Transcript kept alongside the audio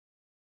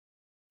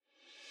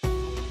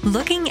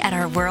Looking at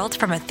our world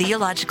from a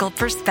theological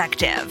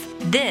perspective.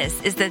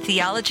 This is the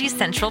Theology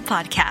Central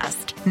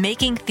Podcast,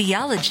 making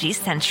theology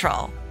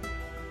central.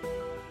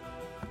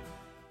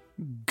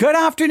 Good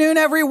afternoon,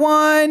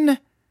 everyone.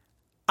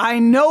 I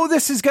know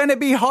this is going to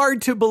be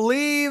hard to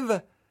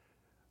believe,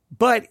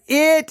 but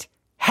it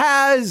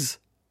has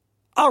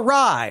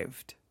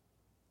arrived.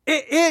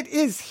 It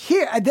is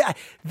here.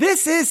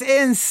 This is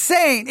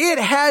insane. It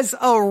has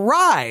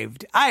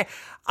arrived. I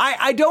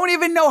don't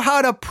even know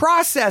how to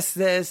process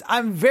this.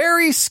 I'm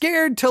very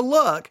scared to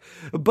look,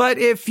 but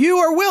if you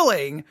are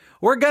willing,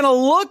 we're going to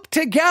look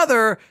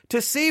together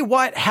to see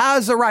what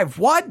has arrived.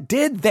 What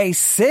did they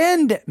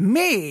send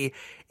me?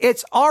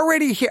 It's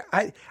already here.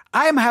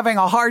 I'm having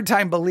a hard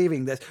time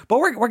believing this, but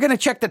we're going to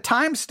check the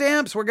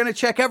timestamps. We're going to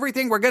check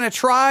everything. We're going to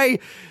try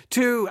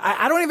to,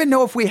 I don't even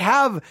know if we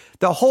have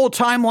the whole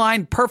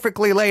timeline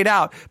perfectly laid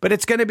out, but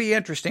it's going to be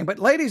interesting. But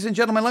ladies and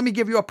gentlemen, let me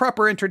give you a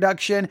proper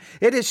introduction.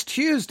 It is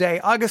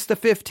Tuesday, August the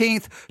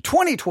 15th,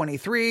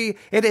 2023.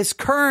 It is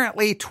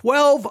currently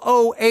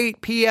 12:08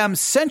 p.m.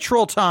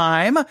 Central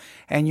Time.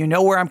 And you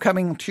know where I'm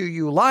coming to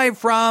you live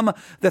from,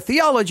 the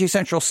Theology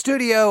Central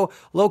studio,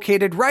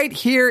 located right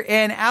here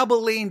in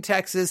Abilene,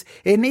 Texas.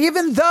 And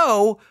even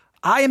though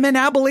I am in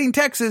Abilene,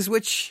 Texas,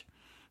 which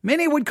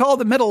many would call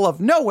the middle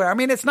of nowhere. I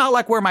mean, it's not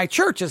like where my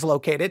church is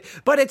located,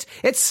 but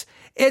it's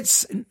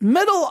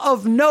middle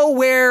of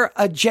nowhere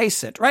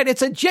adjacent, right?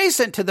 It's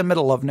adjacent to the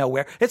middle of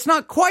nowhere. It's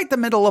not quite the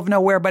middle of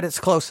nowhere, but it's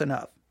close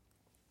enough.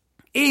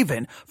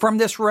 Even from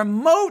this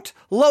remote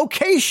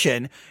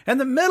location in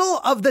the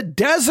middle of the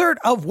desert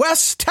of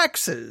West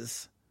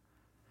Texas,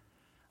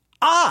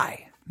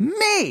 a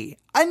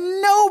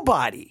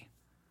nobody,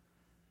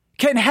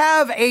 can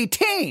have a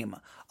team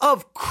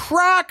of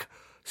crack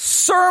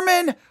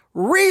sermon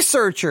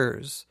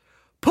researchers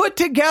put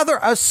together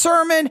a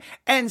sermon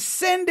and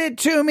send it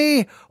to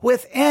me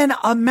within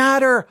a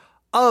matter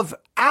of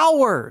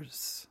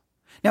hours.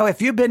 Now,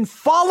 if you've been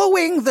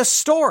following the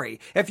story,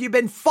 if you've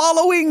been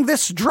following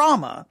this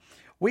drama,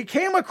 we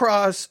came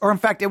across, or in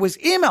fact, it was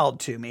emailed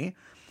to me,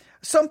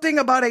 something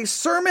about a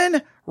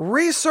sermon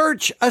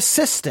research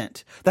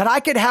assistant, that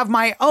I could have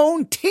my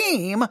own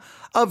team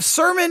of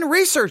sermon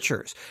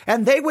researchers,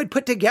 and they would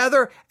put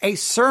together a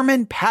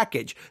sermon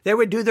package. They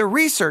would do the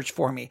research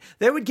for me.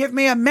 They would give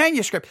me a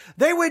manuscript.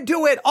 They would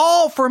do it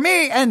all for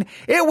me, and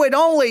it would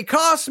only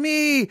cost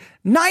me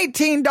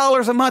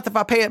 $19 a month if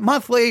I pay it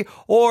monthly,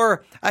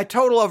 or a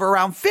total of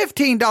around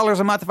 $15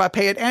 a month if I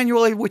pay it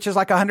annually, which is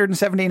like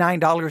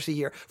 $179 a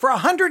year. For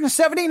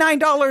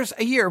 $179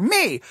 a year,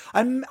 me,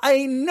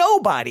 a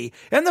nobody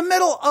in the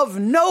middle of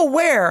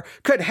nowhere,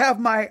 could have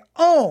my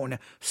own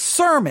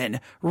sermon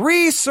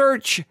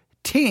research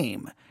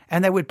team,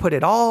 and they would put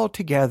it all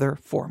together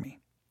for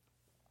me.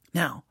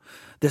 Now,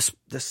 this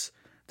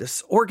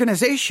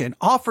organization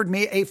offered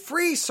me a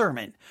free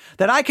sermon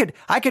that I could,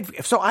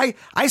 so I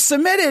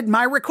submitted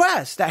my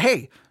request that,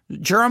 hey,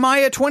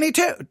 Jeremiah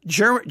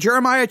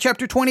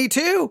chapter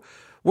 22,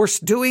 we're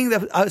doing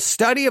a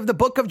study of the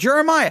book of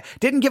Jeremiah.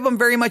 Didn't give them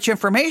very much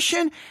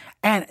information,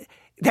 and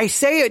they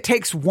say it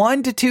takes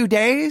 1 to 2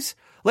 days.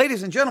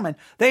 Ladies and gentlemen,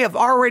 they have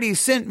already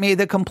sent me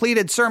the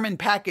completed sermon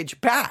package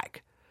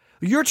back.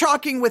 You're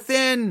talking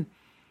within,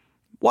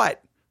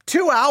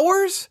 2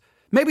 hours?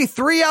 Maybe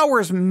 3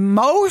 hours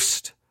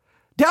most?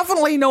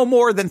 Definitely no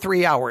more than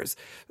 3 hours.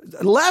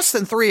 Less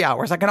than 3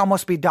 hours. I can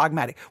almost be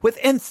dogmatic.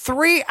 Within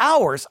 3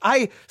 hours,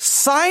 I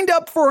signed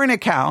up for an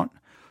account,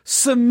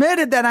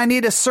 submitted that I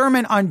need a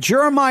sermon on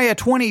Jeremiah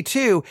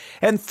 22,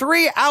 and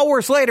 3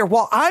 hours later,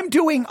 while I'm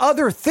doing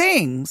other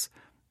things,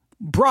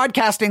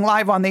 broadcasting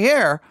live on the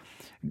air,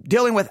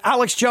 dealing with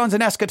Alex Jones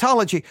and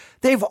eschatology,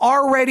 they've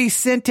already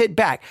sent it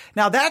back.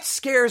 Now that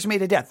scares me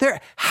to death.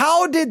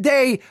 How did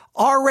they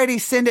already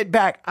send it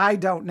back? I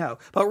don't know.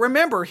 But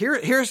remember,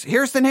 here's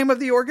the name of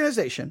the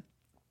organization.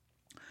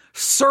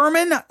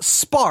 Sermon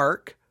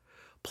Spark.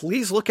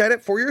 Please look at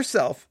it for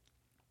yourself.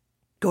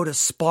 Go to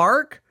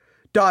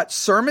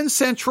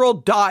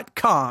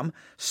spark.sermoncentral.com,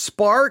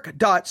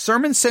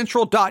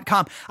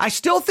 spark.sermoncentral.com. I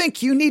still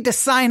think you need to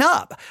sign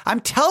up. I'm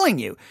telling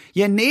you,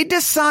 you need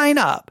to sign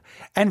up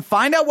and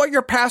find out what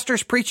your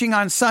pastor's preaching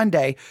on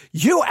Sunday.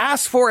 You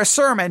ask for a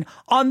sermon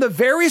on the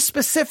very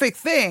specific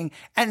thing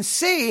and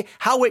see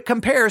how it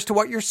compares to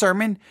what your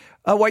sermon,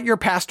 what your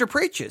pastor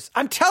preaches.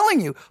 I'm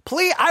telling you,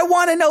 please, I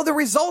want to know the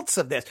results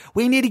of this.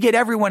 We need to get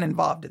everyone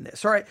involved in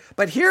this. All right.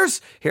 But here,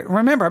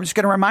 remember, I'm just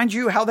going to remind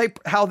you how they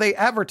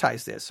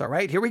advertise this. All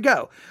right. Here we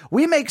go.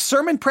 We make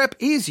sermon prep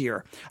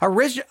easier.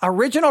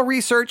 Original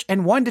research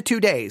in 1 to 2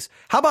 days.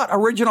 How about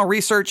original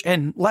research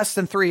in less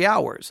than 3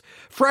 hours?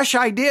 Fresh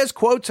ideas,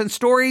 quotes, and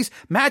stories,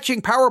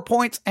 matching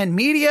PowerPoints and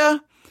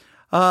media.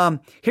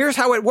 Here's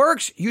how it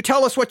works. You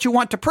tell us what you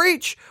want to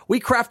preach.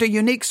 We craft a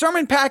unique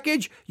sermon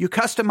package. You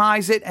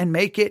customize it and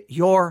make it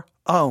your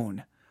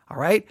own. All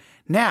right.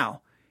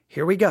 Now,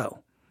 here we go.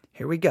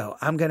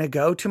 I'm going to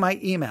go to my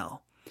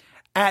email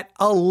at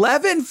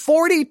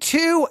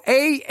 11:42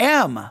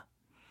 a.m.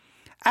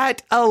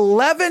 at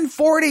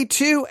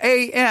 11:42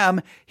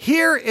 a.m.,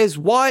 here's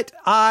what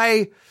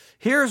I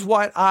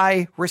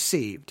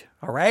received.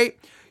 All right.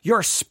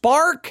 Your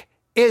spark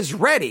is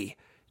ready.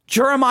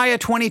 Jeremiah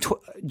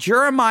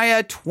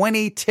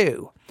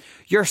 22.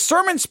 Your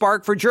sermon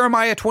spark for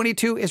Jeremiah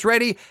 22 is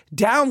ready.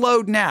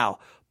 Download now.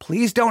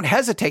 Please don't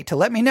hesitate to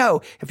let me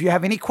know if you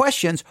have any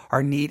questions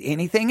or need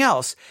anything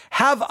else.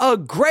 Have a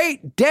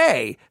great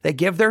day. They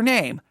give their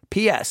name.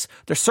 P.S.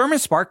 The Sermon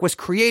Spark was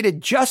created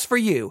just for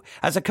you.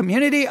 As a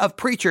community of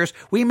preachers,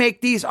 we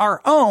make these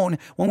our own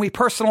when we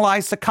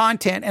personalize the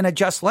content and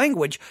adjust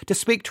language to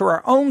speak to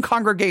our own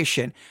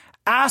congregation.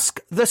 Ask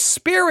the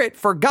Spirit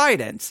for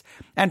guidance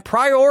and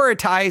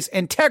prioritize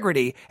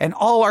integrity in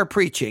all our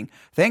preaching.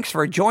 Thanks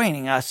for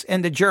joining us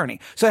in the journey.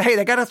 So, hey,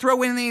 they got to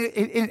throw in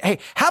hey,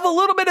 have a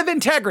little bit of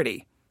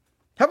integrity.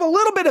 Have a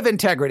little bit of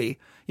integrity.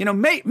 You know,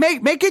 make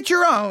it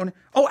your own.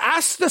 Oh,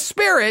 ask the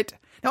Spirit.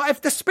 Now,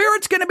 if the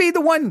Spirit's going to be the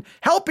one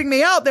helping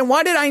me out, then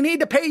why did I need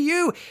to pay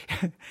you?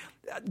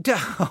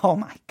 Oh,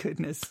 my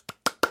goodness.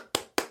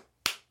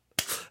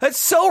 That's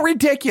so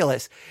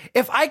ridiculous.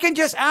 If I can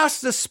just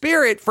ask the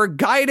Spirit for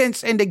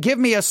guidance and to give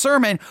me a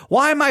sermon,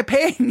 why am I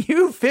paying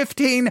you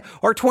 $15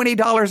 or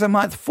 $20 a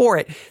month for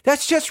it?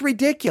 That's just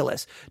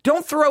ridiculous.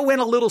 Don't throw in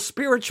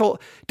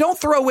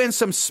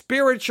some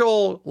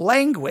spiritual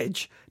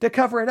language to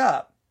cover it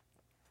up.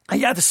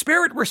 Yeah, the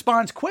Spirit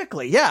responds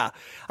quickly. Yeah.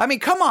 I mean,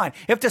 come on.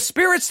 If the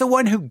Spirit's the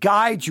one who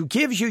guides you,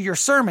 gives you your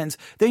sermons,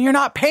 then you're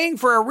not paying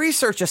for a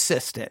research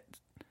assistant.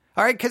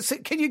 All right.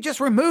 Can you just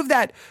remove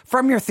that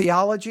from your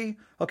theology?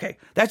 Okay.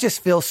 That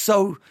just feels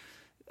so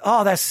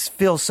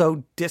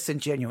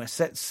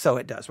disingenuous. So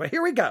it does. Right.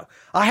 Here we go.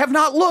 I have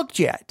not looked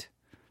yet.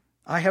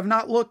 We're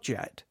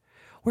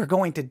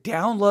going to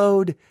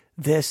download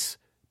this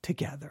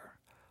together.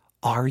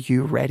 Are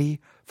you ready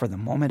for the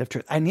moment of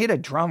truth? I need a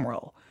drum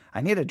roll. I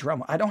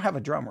don't have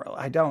a drum roll.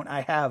 I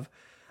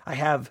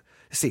have,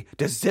 see,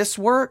 does this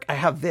work? I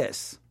have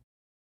this.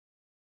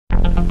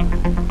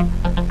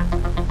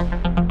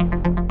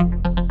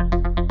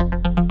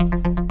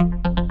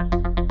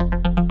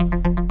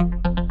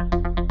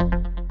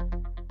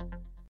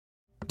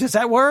 Does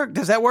that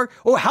work?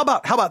 Oh, how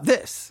about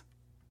this?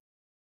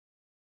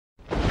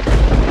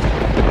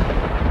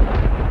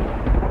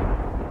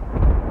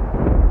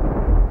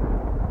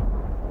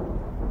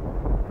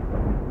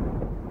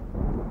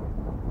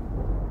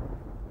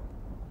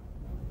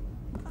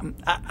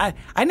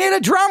 I need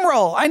a drum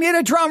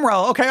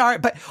roll. Okay. All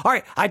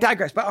right. I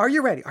digress. But are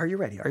you ready? Are you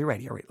ready?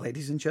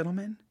 Ladies and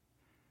gentlemen,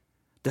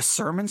 the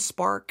Sermon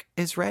Spark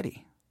is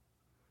ready.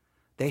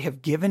 They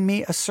have given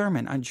me a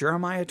sermon on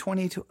Jeremiah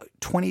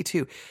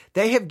 22.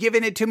 They have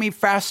given it to me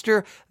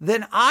faster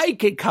than I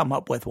could come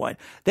up with one.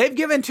 They've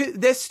given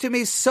this to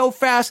me so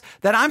fast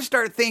that I'm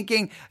start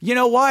thinking, you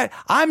know what?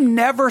 I'm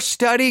never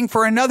studying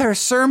for another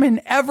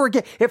sermon ever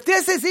again. If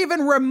this is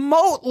even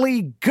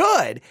remotely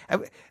good,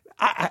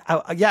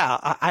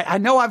 I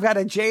know I've got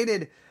a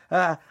jaded,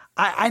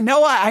 I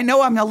know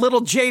I'm a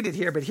little jaded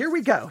here, but here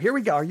we go.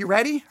 Are you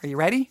ready?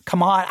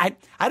 Come on.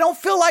 I don't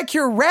feel like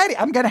you're ready.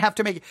 I'm going to have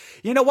to make it.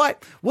 You know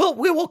what?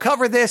 We will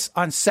cover this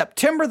on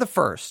September the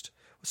 1st.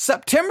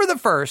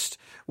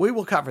 We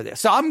will cover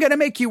this. So I'm going to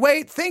make you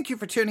wait. Thank you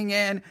for tuning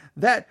in.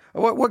 That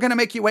we're going to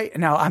make you wait.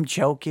 No, I'm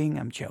joking.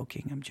 Are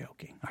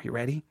you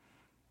ready?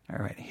 All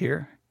right.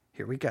 Here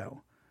we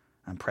go.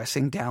 I'm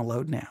pressing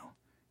download now.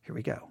 Here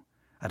we go.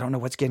 I don't know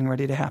what's getting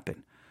ready to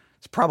happen.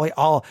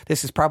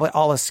 This is probably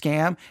all a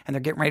scam, and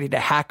they're getting ready to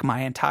hack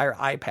my entire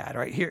iPad.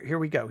 All right, here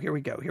we go.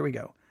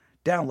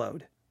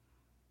 Download.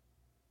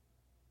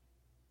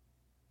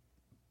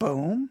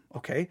 Boom.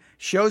 Okay.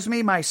 Shows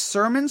me my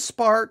Sermon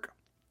Spark.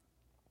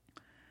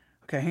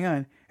 Okay, hang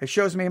on. It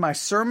shows me my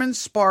Sermon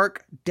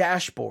Spark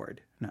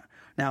dashboard.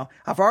 Now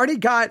I've already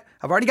got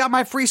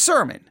my free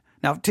sermon.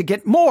 Now, to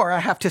get more, I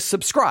have to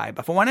subscribe.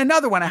 If I want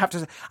another one,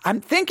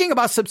 I'm thinking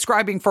about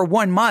subscribing for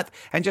 1 month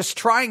and just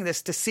trying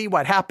this to see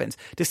what happens,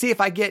 to see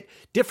if I get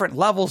different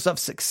levels of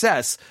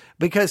success,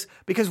 because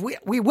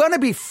we want to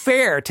be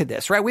fair to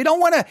this, right? We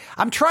don't want to,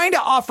 I'm trying to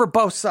offer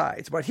both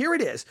sides, but here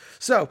it is.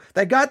 So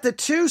they got the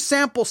 2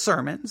 sample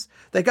sermons.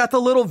 They got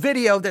the little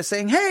video that's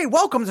saying, hey,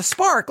 welcome to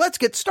Spark. Let's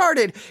get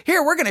started.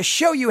 Here, we're going to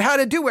show you how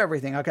to do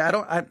everything. Okay.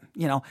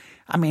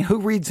 Who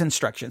reads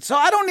instructions? So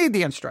I don't need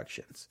the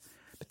instructions.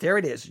 But there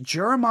it is,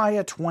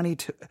 Jeremiah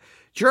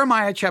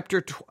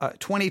chapter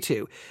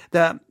 22.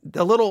 The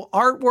little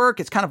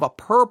artwork, it's kind of a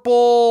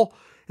purple.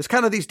 It's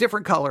kind of these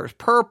different colors,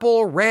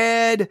 purple,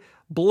 red,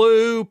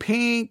 blue,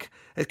 pink.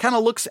 It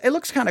looks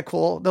kind of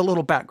cool, the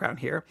little background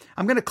here.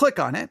 I'm going to click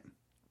on it.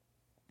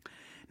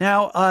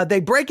 Now,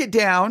 they break it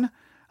down.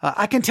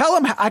 I can tell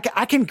them,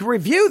 I can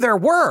review their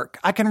work.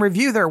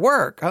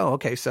 Oh,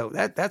 okay. So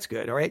that's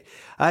good. All right.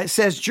 It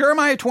says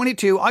Jeremiah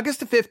 22, August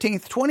the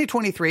 15th,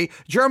 2023,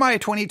 Jeremiah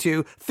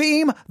 22,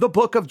 theme, the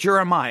book of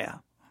Jeremiah.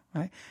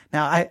 All right.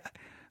 Now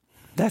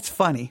that's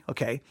funny.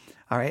 Okay.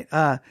 All right.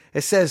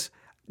 It says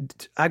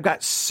I've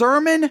got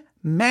sermon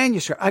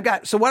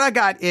manuscript. So what I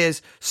got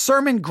is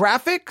sermon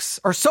graphics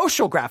or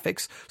social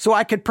graphics. So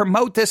I could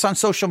promote this on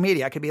social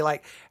media. I could be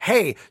like,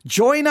 hey,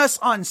 join us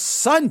on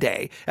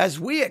Sunday as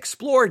we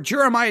explore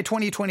Jeremiah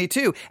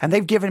 2022. And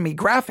they've given me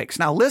graphics.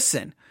 Now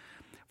listen,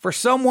 for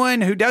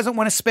someone who doesn't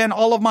want to spend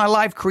all of my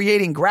life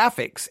creating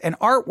graphics and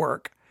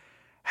artwork,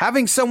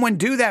 having someone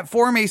do that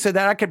for me so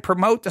that I could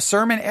promote the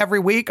sermon every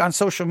week on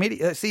social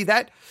media. See,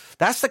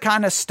 that's the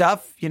kind of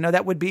stuff,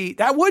 that would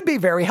be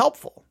very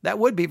helpful. That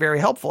would be very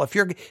helpful if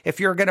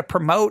you're going to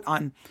promote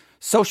on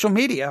social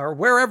media or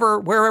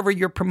wherever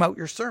you promote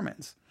your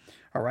sermons.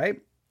 All right.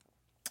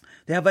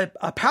 They have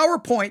a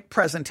PowerPoint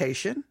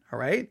presentation. All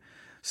right.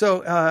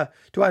 So,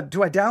 do I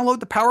download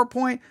the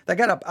PowerPoint? They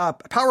got a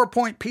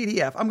PowerPoint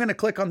PDF. I'm going to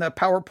click on the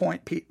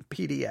PowerPoint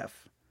PDF.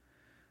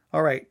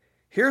 All right.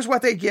 Here's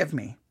what they give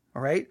me.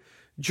 All right.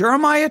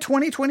 Jeremiah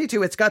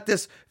 2022. It's got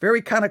this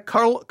very kind of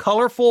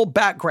colorful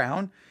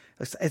background.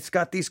 It's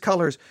got these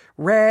colors,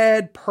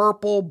 red,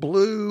 purple,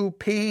 blue,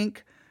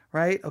 pink,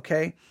 right?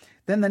 Okay.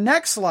 Then the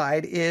next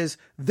slide is,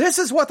 this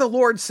is what the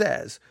Lord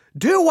says.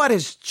 Do what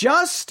is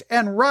just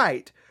and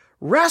right.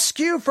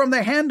 Rescue from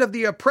the hand of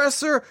the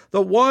oppressor,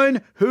 the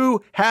one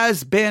who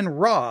has been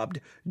robbed.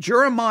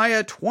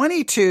 Jeremiah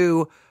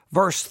 22,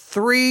 verse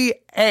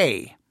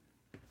 3a.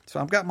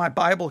 So I've got my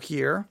Bible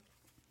here.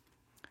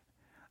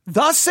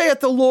 Thus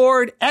saith the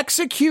Lord,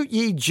 execute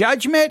ye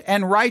judgment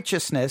and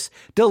righteousness,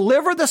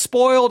 deliver the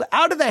spoiled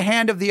out of the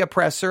hand of the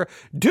oppressor,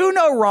 do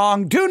no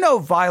wrong, do no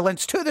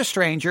violence to the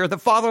stranger, the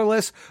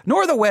fatherless,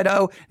 nor the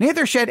widow,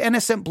 neither shed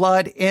innocent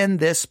blood in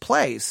this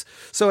place.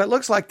 So it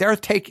looks like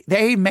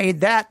they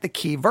made that the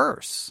key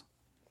verse.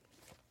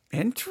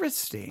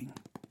 Interesting.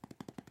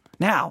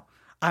 Now,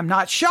 I'm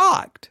not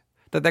shocked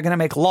that they're going to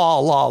make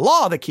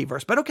law the key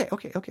verse, but okay. All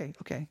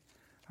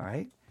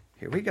right,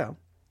 here we go.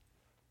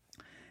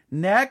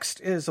 Next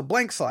is a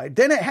blank slide.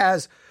 Then it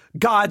has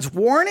God's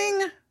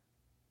warning,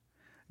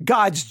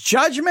 God's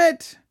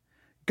judgment,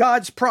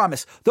 God's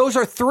promise. Those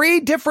are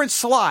 3 different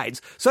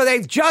slides. So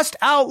they've just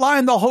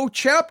outlined the whole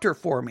chapter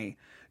for me.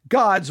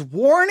 God's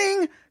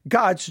warning,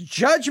 God's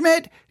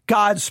judgment,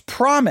 God's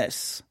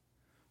promise.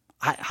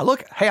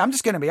 Hey, I'm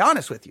just going to be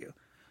honest with you.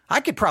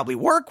 I could probably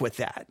work with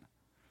that.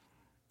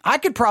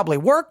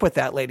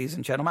 Ladies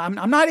and gentlemen.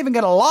 I'm not even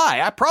going to lie.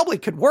 I probably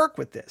could work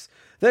with this.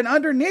 Then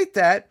underneath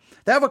that,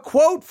 they have a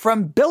quote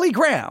from Billy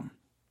Graham.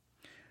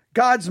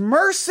 God's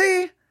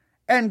mercy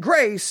and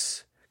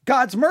grace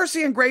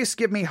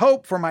give me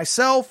hope for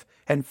myself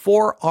and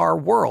for our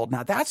world.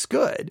 Now that's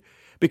good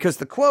because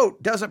the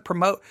quote doesn't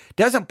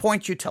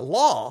point you to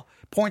law,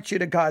 points you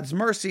to God's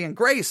mercy and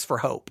grace for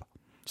hope.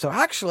 So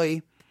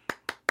actually,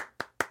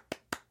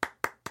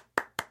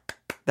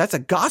 that's a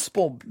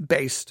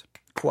gospel-based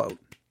quote.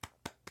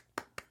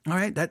 All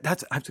right,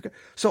 that's good.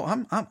 So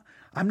I'm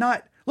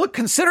not. Look,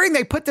 considering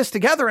they put this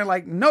together in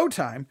like no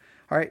time.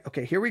 All right.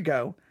 Okay, here we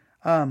go.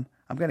 I'm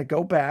going to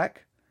go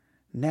back.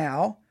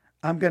 Now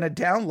I'm going to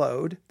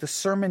download the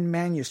sermon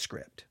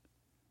manuscript.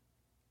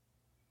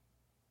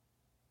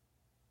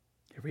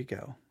 Here we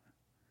go.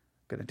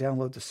 I'm going to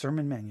download the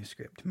sermon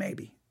manuscript.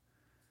 Maybe.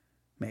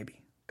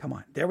 Come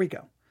on. There we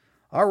go.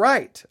 All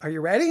right. Are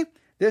you ready?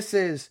 This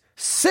is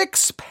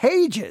 6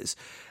 pages.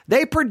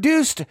 They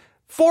produced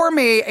for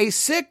me a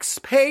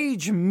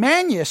 6-page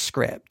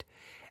manuscript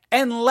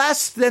in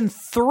less than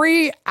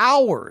 3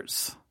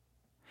 hours.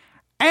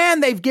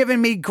 And they've given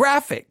me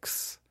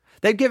graphics.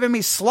 They've given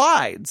me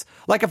slides.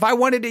 Like if I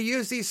wanted to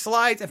use these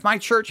slides, if my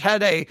church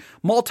had a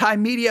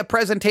multimedia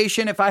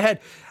presentation,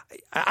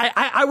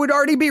 I would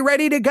already be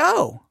ready to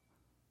go.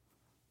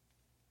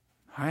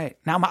 All right.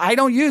 Now, I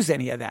don't use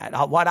any of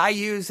that. What I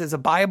use is a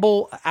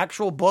Bible,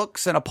 actual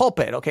books, and a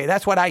pulpit. Okay,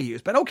 that's what I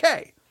use. But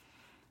okay,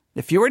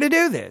 if you were to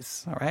do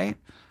this, all right,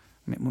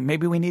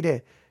 maybe we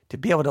need to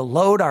be able to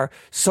load our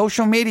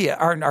social media,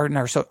 our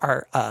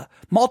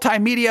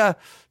multimedia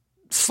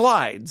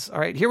slides. All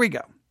right, here we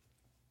go.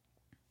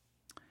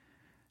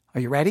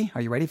 Are you ready?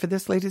 Are you ready for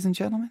this, ladies and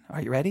gentlemen?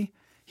 Are you ready?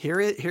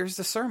 Here's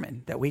the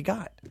sermon that we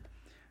got.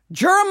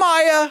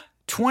 Jeremiah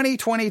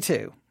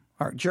 2022.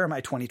 Or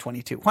Jeremiah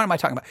 2022. What am I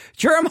talking about?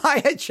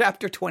 Jeremiah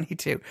chapter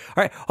 22.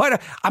 All right.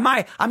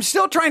 I'm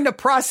still trying to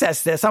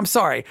process this. I'm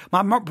sorry.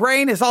 My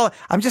brain is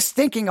I'm just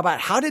thinking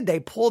about how did they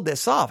pull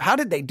this off? How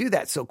did they do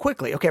that so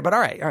quickly? Okay, but all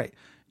right.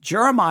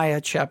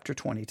 Jeremiah chapter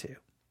 22.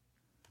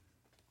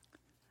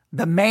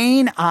 The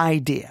main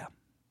idea.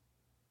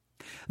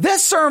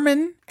 This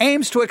sermon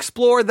aims to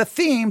explore the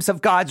themes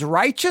of God's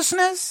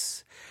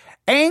righteousness,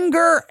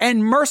 anger,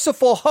 and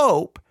merciful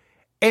hope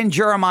in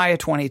Jeremiah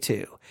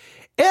 22.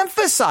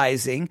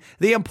 Emphasizing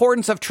the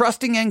importance of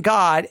trusting in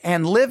God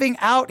and living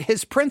out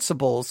his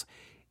principles,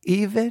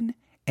 even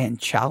in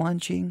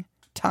challenging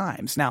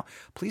times. Now,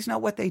 please note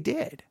what they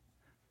did.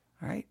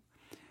 All right.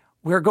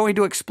 We're going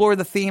to explore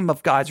the theme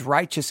of God's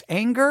righteous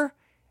anger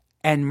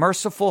and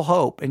merciful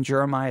hope in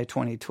Jeremiah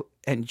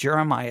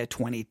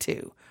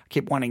 22. I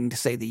keep wanting to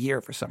say the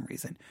year for some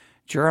reason.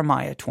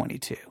 Jeremiah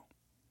 22.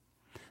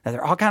 Now,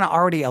 they're all kind of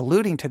already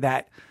alluding to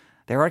that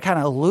they were kind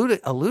of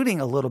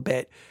alluding a little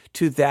bit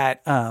to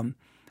that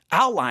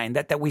outline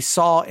that we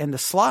saw in the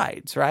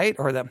slides, right?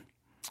 Or the,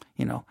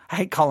 I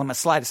hate calling them a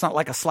slide. It's not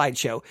like a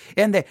slideshow.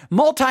 In the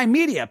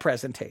multimedia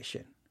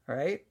presentation,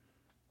 right?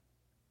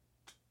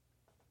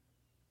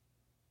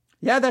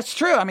 Yeah, that's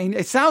true. I mean,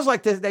 it sounds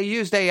like they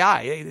used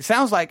AI. It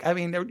sounds like,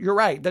 you're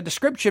right. The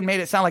description made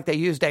it sound like they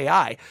used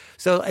AI.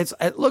 So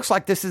it looks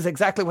like this is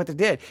exactly what they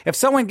did. If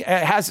someone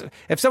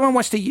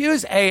wants to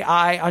use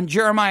AI on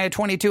Jeremiah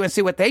 22 and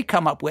see what they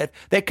come up with,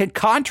 they could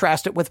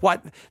contrast it with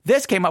what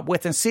this came up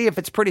with and see if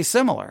it's pretty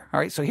similar. All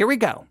right. So here we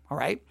go. All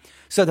right.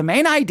 So the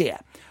main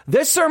idea,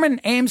 this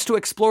sermon aims to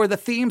explore the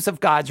themes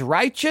of God's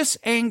righteous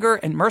anger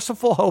and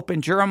merciful hope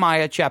in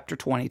Jeremiah chapter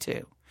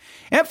 22.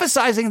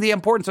 Emphasizing the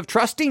importance of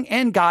trusting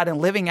in God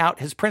and living out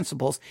his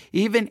principles,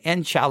 even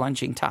in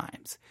challenging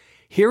times.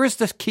 Here is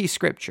the key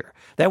scripture.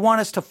 They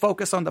want us to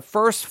focus on the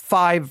first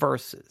 5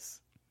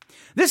 verses.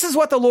 This is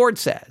what the Lord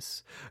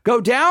says. Go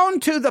down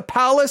to the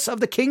palace of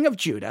the king of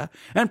Judah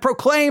and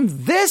proclaim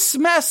this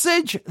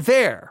message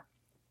there.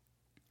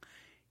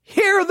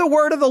 Hear the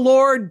word of the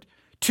Lord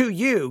to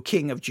you,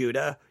 king of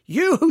Judah,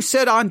 you who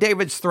sit on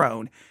David's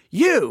throne,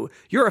 you,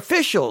 your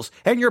officials,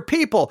 and your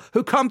people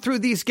who come through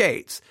these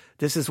gates.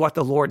 This is what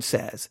the Lord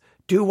says.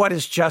 Do what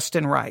is just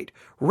and right.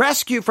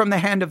 Rescue from the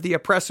hand of the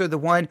oppressor the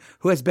one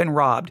who has been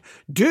robbed.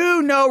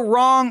 Do no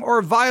wrong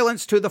or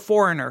violence to the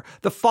foreigner,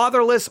 the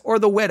fatherless, or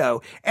the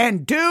widow,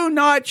 and do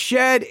not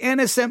shed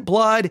innocent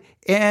blood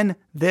in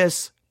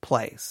this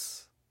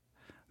place.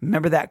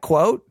 Remember that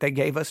quote they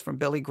gave us from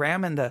Billy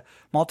Graham in the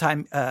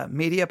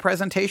multimedia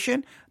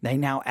presentation? They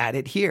now add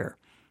it here.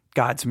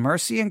 God's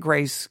mercy and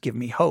grace give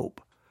me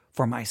hope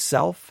for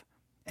myself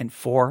and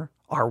for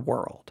our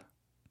world.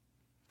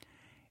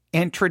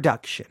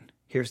 Introduction.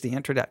 Here's the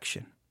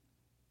introduction.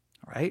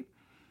 All right.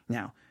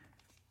 Now,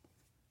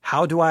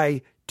 how do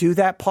I do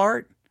that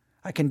part?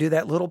 I can do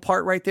that little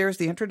part right there as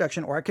the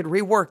introduction, or I could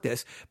rework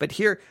this. But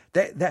here,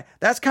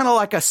 that's kind of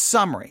like a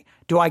summary.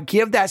 Do I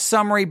give that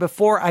summary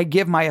before I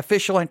give my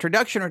official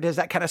introduction, or does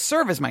that kind of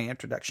serve as my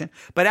introduction?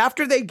 But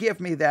after they give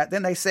me that,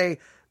 then they say,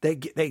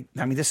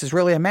 this is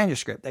really a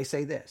manuscript. They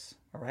say this.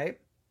 All right.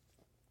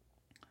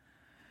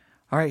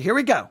 All right, here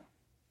we go.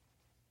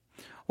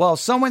 Well,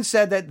 someone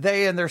said that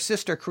they and their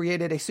sister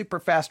created a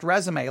super fast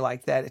resume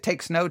like that. It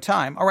takes no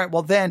time. All right,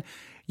 well then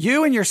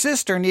you and your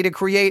sister need to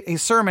create a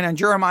sermon on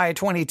Jeremiah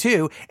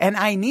 22, and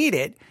I need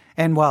it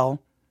in, 2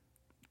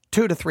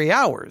 to 3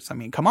 hours. I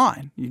mean, come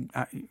on,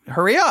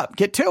 hurry up,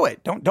 get to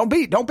it. Don't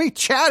be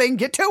chatting,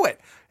 get to it.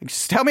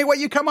 Just tell me what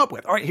you come up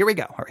with. All right, here we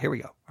go. All right,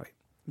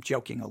 I'm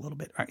joking a little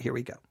bit. All right, here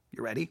we go.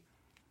 You ready?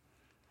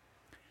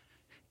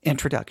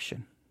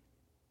 Introduction.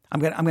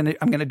 I'm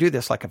gonna do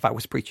this like if I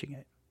was preaching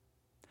it.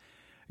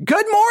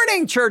 Good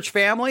morning, church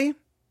family.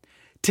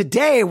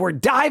 Today we're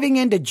diving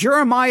into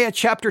Jeremiah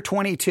chapter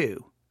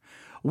 22.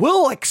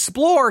 We'll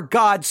explore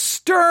God's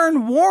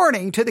stern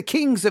warning to the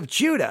kings of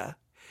Judah,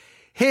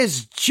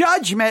 his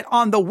judgment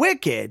on the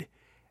wicked,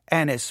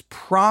 and his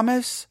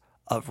promise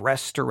of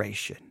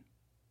restoration.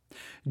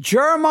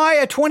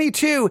 Jeremiah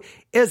 22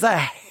 is a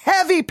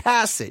heavy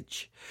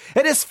passage.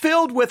 It is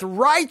filled with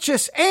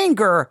righteous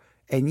anger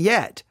and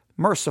yet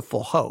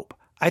merciful hope.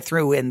 I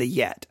threw in the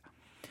yet.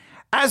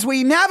 As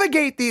we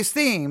navigate these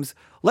themes,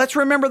 let's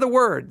remember the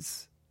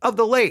words of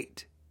the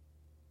late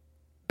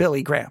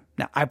Billy Graham.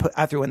 Now,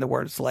 I threw in the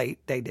words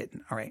late. They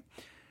didn't. All right.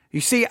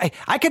 You see,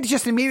 I could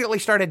just immediately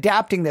start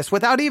adapting this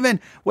without even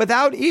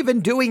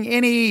doing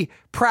any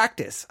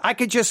practice. I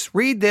could just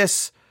read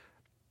this.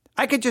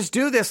 I could just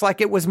do this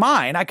like it was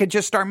mine. I could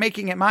just start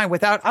making it mine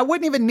I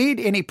wouldn't even need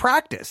any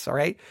practice. All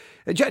right.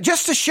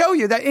 Just to show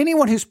you that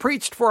anyone who's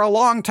preached for a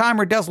long time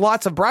or does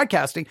lots of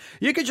broadcasting,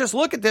 you could just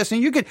look at this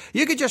and you could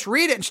just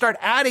read it and start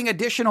adding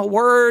additional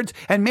words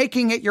and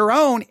making it your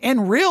own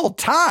in real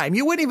time.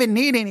 You wouldn't even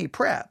need any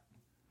prep.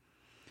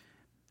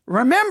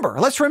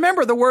 Let's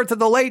remember the words of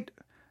the late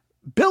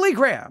Billy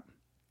Graham.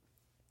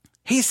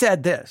 He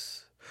said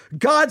this: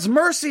 God's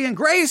mercy and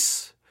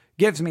grace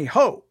gives me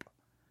hope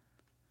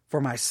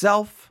for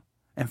myself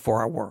and for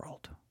our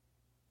world.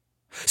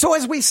 So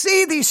as we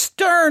see these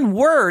stern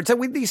words and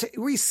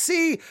we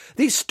see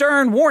these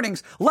stern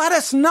warnings, let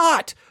us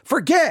not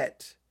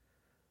forget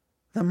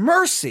the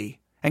mercy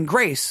and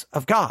grace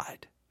of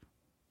God.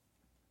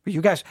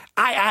 You guys,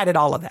 I added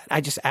all of that.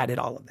 I added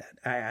all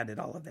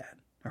of that.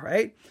 All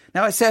right.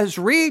 Now it says,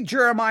 read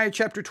Jeremiah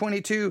chapter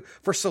 22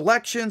 for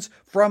selections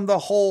from the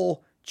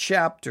whole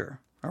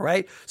chapter. All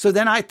right. So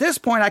then at this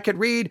point, I could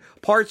read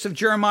parts of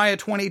Jeremiah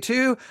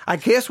 22. I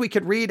guess we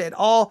could read it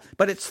all,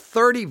 but it's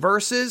 30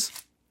 verses.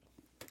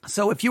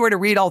 So if you were to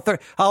read all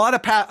 30, a lot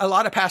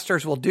of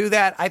pastors will do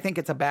that. I think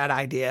it's a bad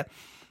idea.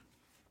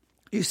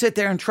 You sit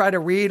there and try to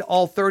read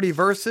all 30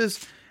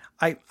 verses.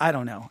 I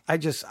don't know. I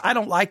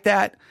don't like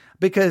that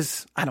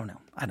because I don't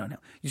know.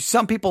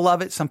 Some people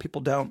love it. Some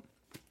people don't.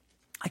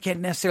 I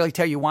can't necessarily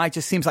tell you why. It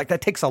just seems like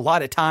that takes a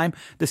lot of time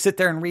to sit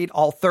there and read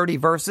all 30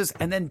 verses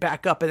and then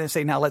back up and then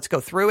say, now let's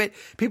go through it.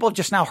 People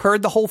just now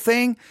heard the whole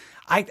thing.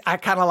 I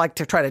kind of like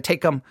to try to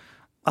take them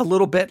a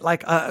little bit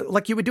like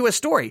you would do a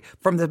story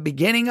from the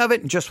beginning of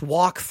it and just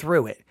walk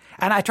through it.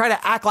 And I try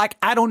to act like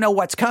I don't know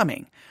what's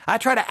coming. I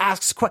try to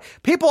ask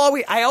people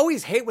I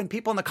always hate when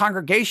people in the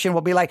congregation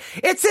will be like,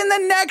 it's in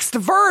the next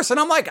verse. And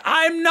I'm like,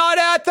 I'm not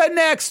at the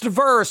next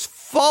verse.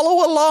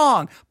 Follow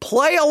along,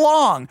 play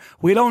along.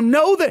 We don't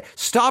know that.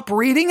 Stop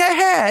reading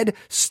ahead.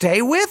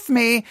 Stay with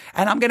me.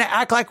 And I'm going to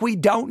act like we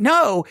don't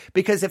know,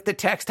 because if the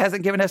text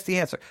hasn't given us the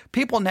answer,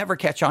 people never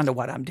catch on to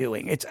what I'm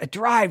doing. It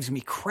drives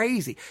me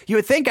crazy. You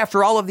would think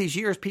after all of these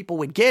years, people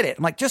would get it.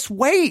 I'm like, just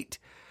wait.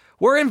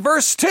 We're in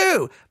verse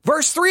 2.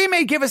 Verse 3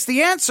 may give us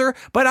the answer,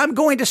 but I'm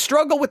going to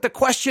struggle with the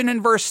question in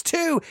verse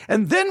 2,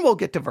 and then we'll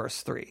get to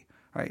verse 3.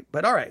 All right.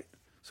 But all right.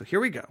 So here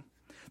we go.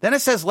 Then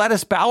it says, let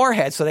us bow our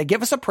heads. So they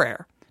give us a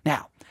prayer.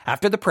 Now,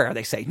 after the prayer,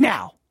 they say,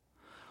 now,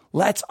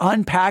 let's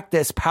unpack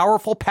this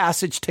powerful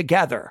passage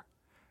together.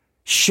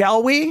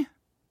 Shall we?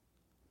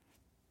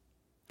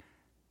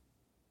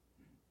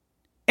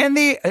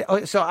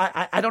 So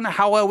I don't know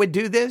how I would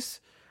do this.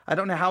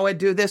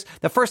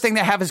 The first thing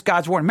they have is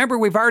God's word. Remember,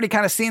 we've already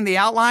kind of seen the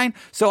outline.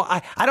 So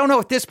I don't know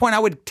at this point, I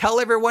would tell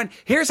everyone,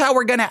 here's how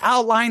we're going to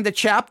outline the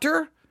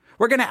chapter.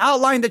 We're going to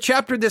outline the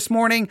chapter this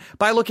morning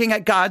by looking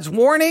at God's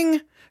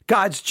warning,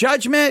 God's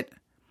judgment,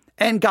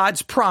 and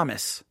God's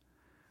promise.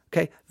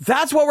 Okay,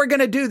 that's what we're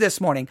going to do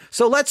this morning.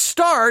 So let's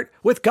start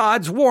with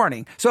God's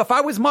warning. So if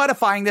I was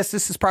modifying this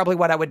is probably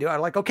what I would do. I'm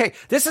like, okay,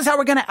 this is how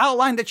we're going to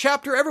outline the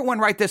chapter. Everyone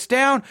write this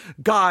down.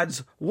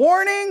 God's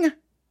warning,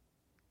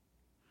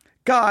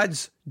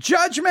 God's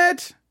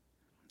judgment,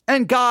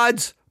 and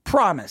God's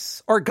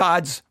promise, or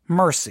God's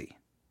mercy.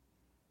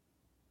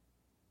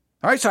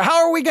 All right, so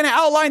how are we going to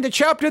outline the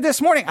chapter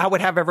this morning? I would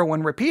have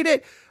everyone repeat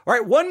it. All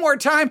right, one more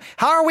time.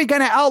 How are we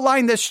going to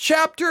outline this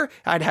chapter?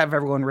 I'd have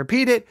everyone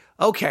repeat it.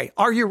 Okay,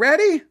 are you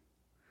ready?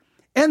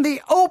 In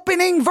the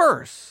opening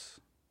verse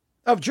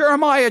of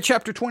Jeremiah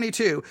chapter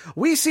 22,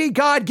 we see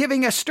God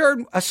giving a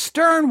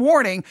stern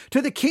warning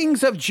to the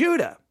kings of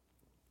Judah.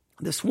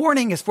 This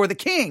warning is for the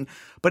king,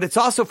 but it's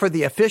also for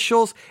the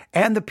officials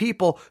and the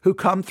people who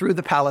come through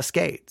the palace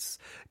gates.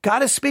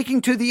 God is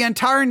speaking to the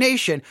entire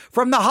nation,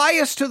 from the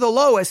highest to the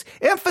lowest,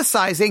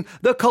 emphasizing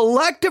the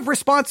collective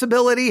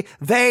responsibility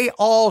they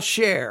all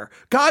share.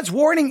 God's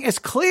warning is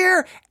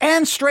clear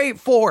and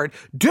straightforward.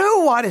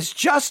 Do what is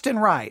just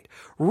and right.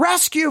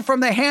 Rescue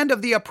from the hand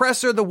of the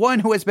oppressor the one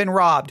who has been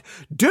robbed.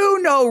 Do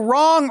no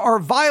wrong or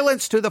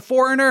violence to the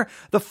foreigner,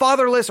 the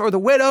fatherless, or the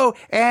widow,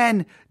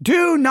 and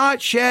do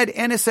not shed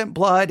innocent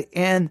blood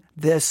in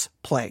this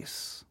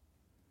place.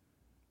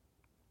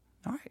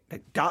 All right.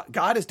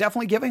 God is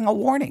definitely giving a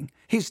warning.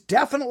 He's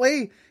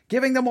definitely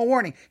giving them a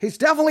warning. He's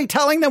definitely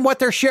telling them what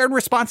their shared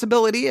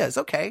responsibility is.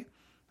 Okay.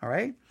 All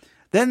right.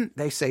 Then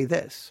they say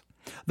this.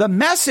 The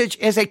message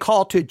is a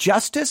call to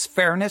justice,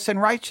 fairness,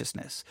 and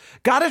righteousness.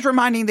 God is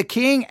reminding the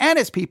king and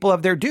his people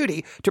of their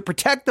duty to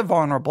protect the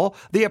vulnerable,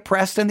 the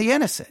oppressed, and the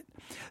innocent.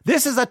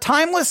 This is a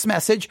timeless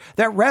message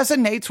that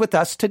resonates with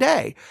us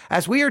today,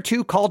 as we are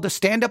too called to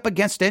stand up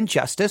against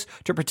injustice,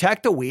 to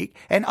protect the weak,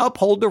 and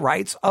uphold the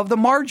rights of the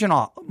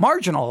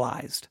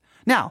marginalized.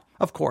 Now,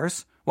 of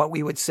course, what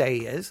we would say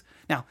is,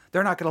 now,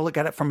 they're not going to look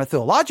at it from a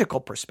theological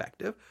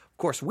perspective. Of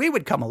course, we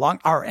would come along,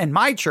 or in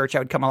my church, I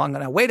would come along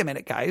and go, wait a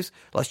minute, guys,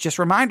 let's just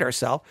remind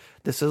ourselves,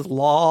 this is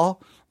law.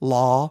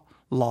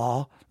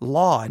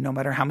 And no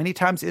matter how many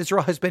times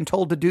Israel has been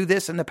told to do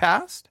this in the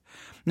past,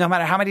 no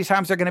matter how many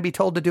times they're going to be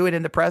told to do it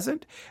in the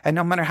present, and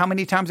no matter how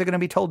many times they're going to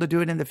be told to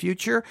do it in the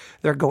future,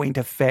 they're going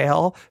to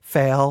fail.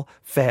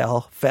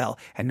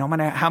 And no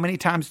matter how many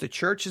times the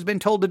church has been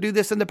told to do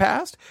this in the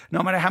past,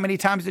 no matter how many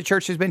times the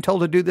church has been told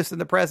to do this in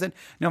the present,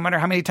 no matter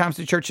how many times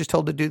the church is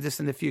told to do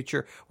this in the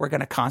future, we're going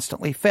to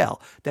constantly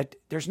fail. That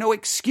there's no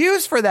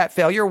excuse for that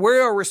failure.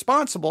 We're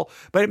responsible,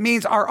 but it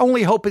means our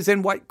only hope is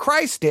in what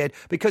Christ did,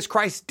 because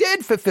Christ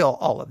did fulfill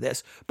all of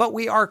this, but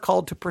we are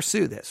called to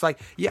pursue this.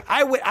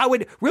 I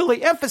would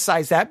really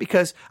emphasize that,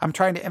 because I'm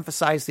trying to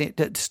emphasize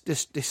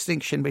this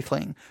distinction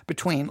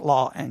between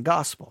law and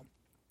gospel.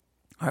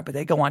 All right, but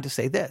they go on to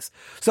say this.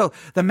 So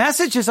the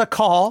message is a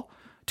call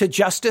to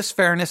justice,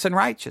 fairness, and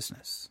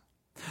righteousness.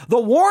 The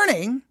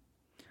warning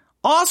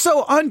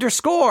also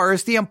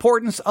underscores the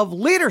importance of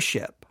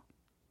leadership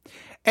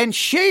and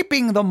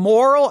shaping the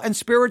moral and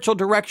spiritual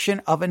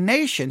direction of a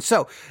nation.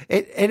 So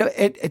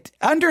it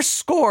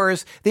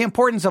underscores the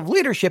importance of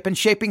leadership and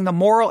shaping the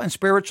moral and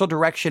spiritual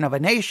direction of a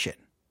nation.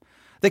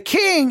 The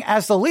king,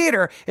 as the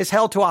leader, is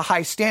held to a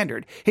high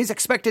standard. He's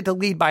expected to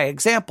lead by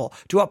example,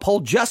 to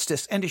uphold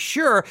justice, and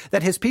assure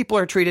that his people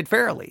are treated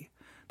fairly.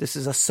 This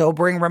is a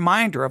sobering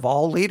reminder of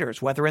all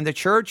leaders, whether in the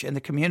church, in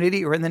the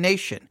community, or in the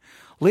nation.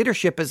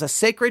 Leadership is a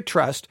sacred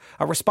trust,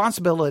 a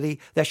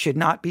responsibility that should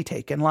not be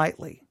taken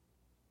lightly.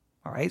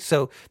 All right,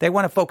 so they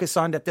want to focus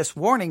on that this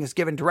warning is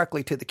given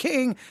directly to the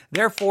king.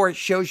 Therefore, it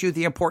shows you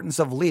the importance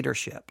of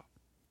leadership.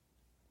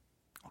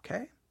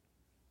 Okay?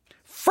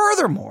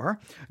 Furthermore,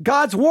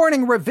 God's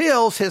warning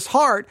reveals his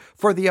heart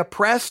for the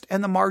oppressed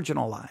and the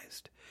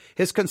marginalized.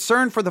 His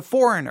concern for the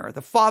foreigner,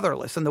 the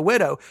fatherless, and the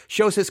widow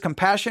shows his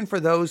compassion for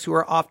those who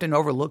are often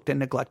overlooked and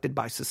neglected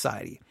by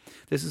society.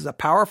 This is a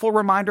powerful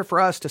reminder for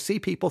us to see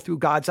people through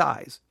God's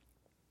eyes,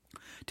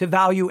 to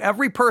value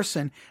every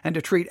person and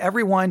to treat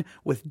everyone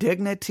with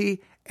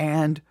dignity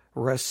and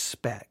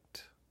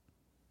respect.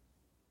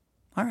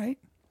 All right.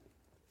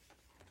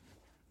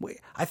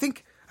 I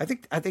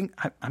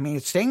mean,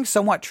 it's staying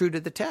somewhat true to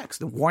the text.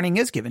 The warning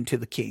is given to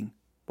the king.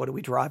 What do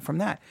we derive from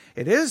that?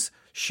 It is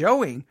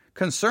showing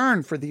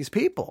concern for these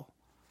people.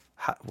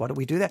 What do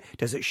we do that?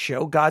 Does it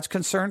show God's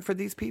concern for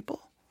these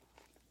people?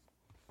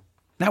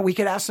 Now, we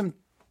could ask some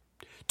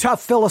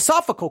tough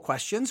philosophical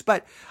questions,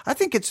 but I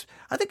think it's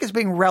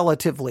being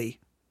relatively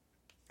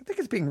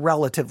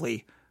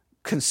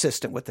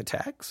consistent with the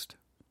text.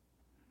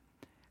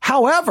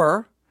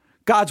 However,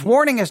 God's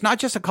warning is not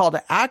just a call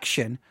to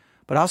action,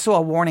 but also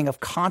a warning of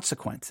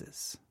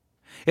consequences.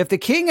 If the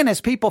king and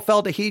his people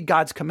fail to heed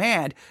God's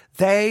command,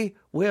 they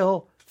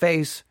will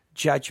face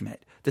judgment.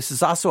 This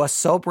is also a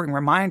sobering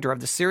reminder of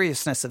the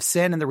seriousness of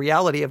sin and the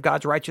reality of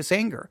God's righteous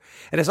anger.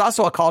 It is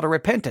also a call to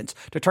repentance,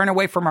 to turn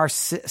away from our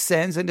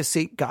sins and to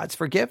seek God's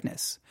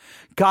forgiveness.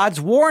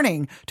 God's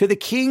warning to the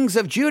kings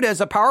of Judah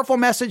is a powerful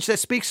message that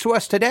speaks to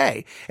us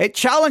today. It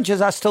challenges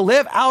us to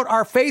live out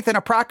our faith in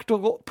a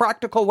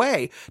practical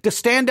way, to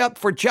stand up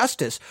for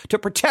justice, to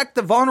protect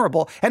the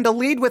vulnerable, and to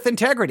lead with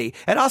integrity.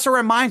 It also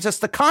reminds us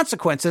the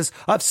consequences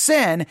of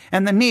sin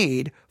and the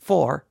need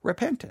for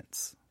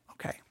repentance.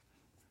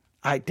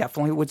 I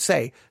definitely would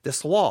say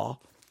this law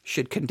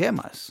should condemn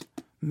us,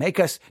 make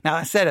us. Now,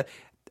 I said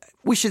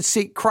we should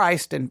seek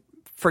Christ and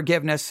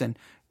forgiveness and,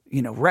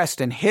 rest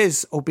in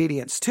his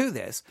obedience to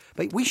this.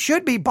 But we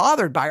should be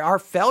bothered by our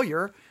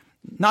failure,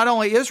 not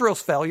only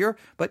Israel's failure,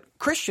 but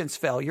Christians'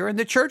 failure and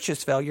the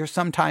church's failure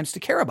sometimes to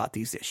care about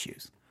these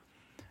issues.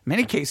 In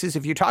many cases,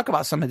 if you talk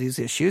about some of these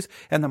issues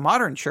in the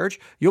modern church,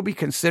 you'll be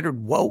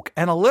considered woke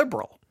and a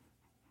liberal.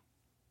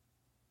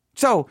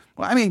 So,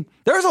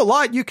 there's a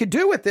lot you could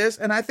do with this,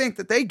 and I think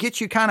that they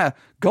get you kind of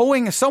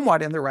going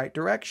somewhat in the right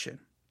direction.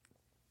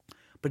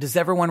 But does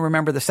everyone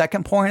remember the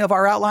second point of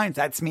our outline?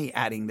 That's me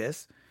adding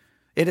this.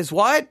 It is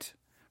what?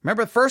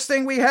 Remember the first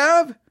thing we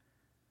have?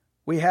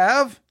 We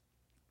have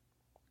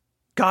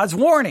God's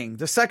warning.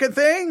 The second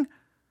thing,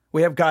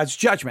 we have God's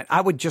judgment. I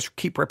would just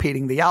keep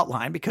repeating the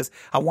outline because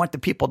I want the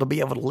people to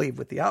be able to leave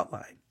with the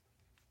outline.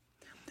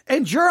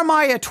 In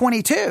Jeremiah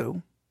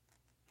 22,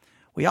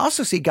 we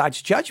also see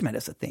God's judgment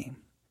as a theme.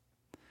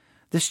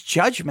 This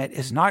judgment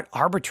is not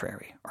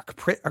arbitrary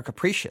or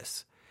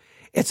capricious.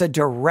 It's a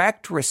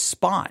direct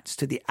response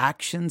to the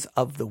actions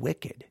of the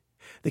wicked.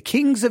 The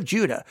kings of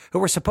Judah, who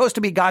were supposed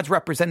to be God's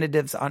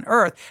representatives on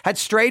earth, had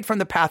strayed from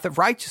the path of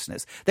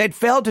righteousness. They had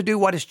failed to do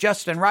what is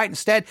just and right.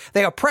 Instead,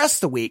 they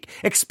oppressed the weak,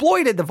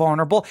 exploited the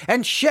vulnerable,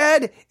 and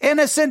shed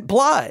innocent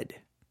blood.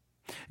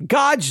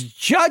 God's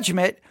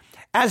judgment,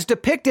 as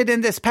depicted in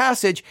this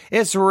passage,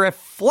 is a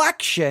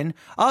reflection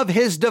of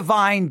his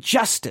divine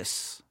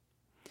justice.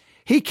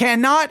 He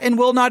cannot and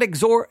will not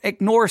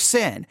ignore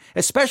sin,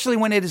 especially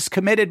when it is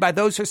committed by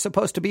those who are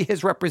supposed to be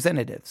his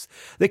representatives.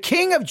 The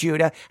king of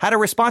Judah had a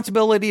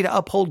responsibility to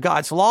uphold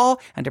God's law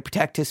and to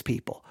protect his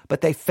people,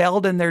 but they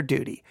failed in their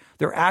duty.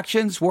 Their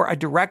actions were a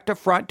direct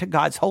affront to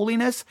God's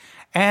holiness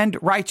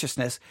and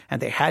righteousness,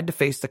 and they had to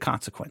face the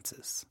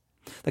consequences.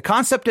 The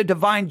concept of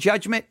divine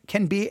judgment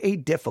can be a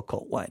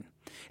difficult one.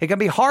 It can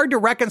be hard to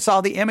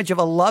reconcile the image of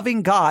a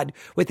loving God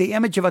with the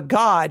image of a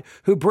God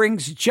who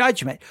brings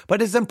judgment.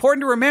 But it's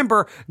important to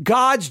remember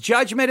God's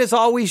judgment is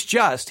always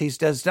just. He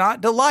does not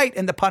delight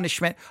in the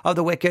punishment of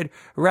the wicked.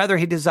 Rather,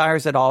 he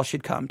desires that all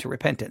should come to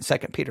repentance.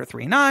 2 Peter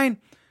 3:9.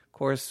 Of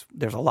course,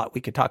 there's a lot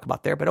we could talk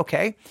about there, but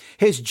okay.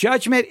 His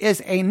judgment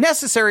is a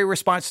necessary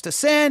response to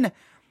sin,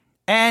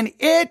 and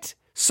it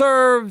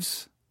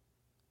serves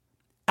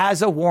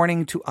as a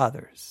warning to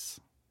others.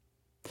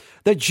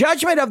 The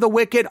judgment of the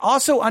wicked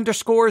also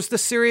underscores the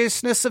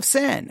seriousness of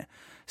sin.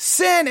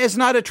 Sin is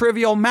not a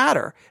trivial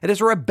matter. It is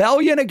a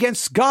rebellion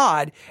against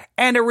God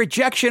and a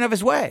rejection of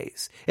his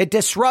ways. It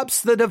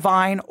disrupts the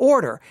divine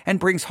order and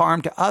brings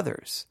harm to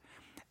others.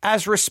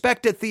 As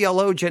respected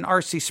theologian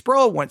R.C.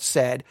 Sproul once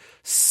said,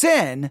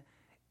 sin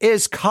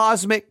is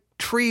cosmic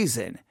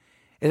treason.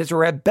 It is a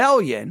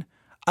rebellion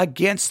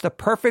against the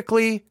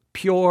perfectly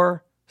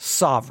pure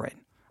sovereign.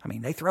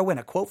 They throw in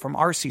a quote from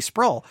R.C.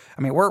 Sproul.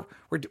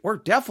 We're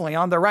definitely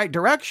on the right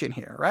direction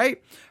here,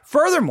 right?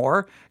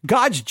 Furthermore,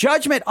 God's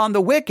judgment on the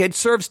wicked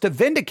serves to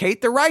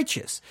vindicate the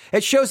righteous.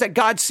 It shows that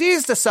God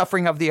sees the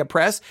suffering of the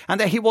oppressed and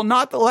that he will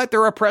not let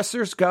their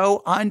oppressors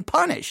go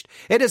unpunished.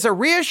 It is a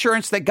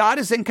reassurance that God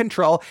is in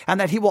control and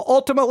that he will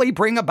ultimately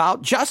bring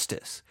about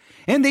justice.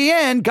 In the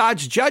end,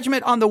 God's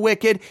judgment on the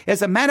wicked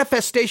is a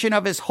manifestation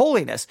of his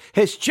holiness,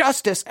 his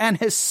justice, and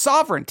his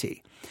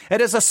sovereignty. It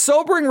is a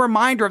sobering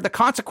reminder of the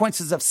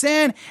consequences of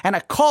sin and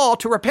a call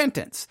to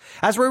repentance.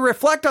 As we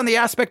reflect on the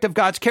aspect of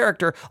God's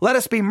character, let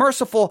us be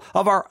mindful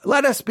of our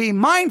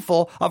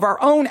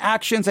own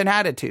actions and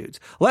attitudes.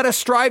 Let us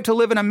strive to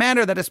live in a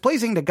manner that is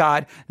pleasing to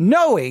God,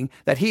 knowing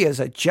that he is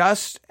a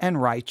just and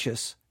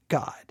righteous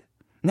God.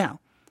 Now,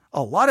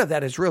 a lot of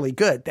that is really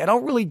good. They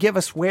don't really give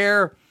us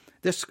where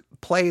this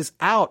plays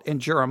out in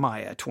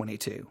Jeremiah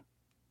 22.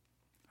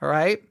 All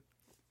right.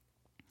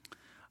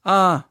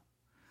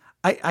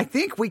 I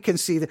think we can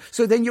see that.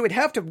 So then you would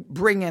have to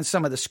bring in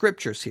some of the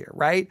scriptures here,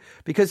 right?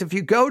 Because if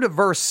you go to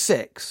verse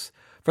 6,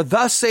 for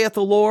thus saith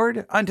the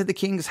Lord unto the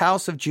king's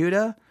house of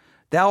Judah,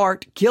 thou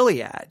art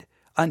Gilead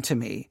unto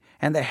me,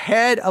 and the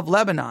head of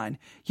Lebanon.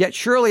 Yet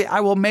surely I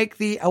will make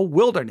thee a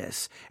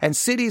wilderness, and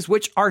cities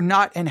which are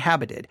not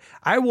inhabited.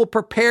 I will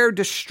prepare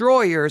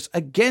destroyers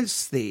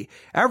against thee,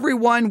 every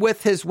one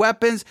with his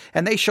weapons,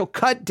 and they shall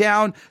cut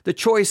down the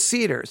choice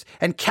cedars,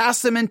 and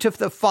cast them into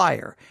the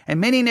fire. And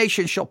many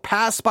nations shall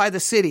pass by the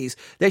cities.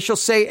 They shall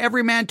say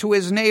every man to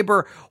his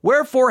neighbor,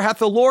 wherefore hath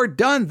the Lord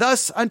done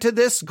thus unto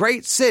this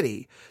great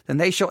city? Then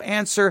they shall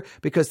answer,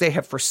 because they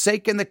have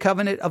forsaken the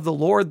covenant of the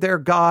Lord their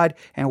God,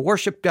 and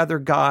worshipped other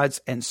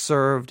gods, and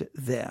served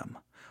them.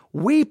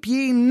 Weep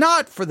ye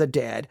not for the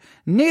dead,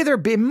 neither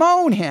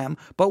bemoan him,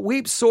 but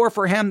weep sore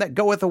for him that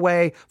goeth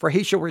away, for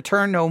he shall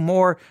return no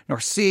more, nor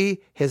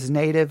see his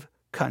native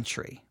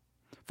country.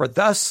 For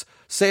thus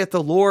saith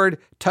the Lord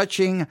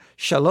touching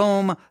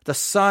Shallum, the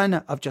son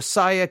of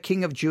Josiah,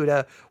 king of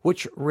Judah,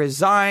 which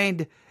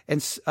resigned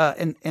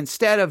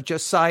instead of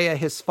Josiah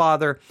his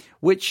father,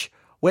 which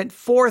went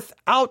forth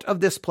out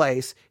of this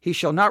place, he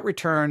shall not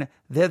return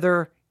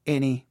thither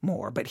any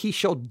more, but he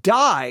shall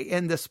die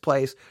in this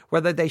place,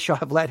 whether they shall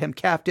have led him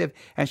captive,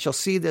 and shall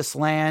see this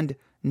land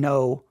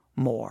no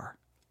more.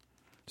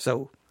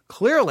 So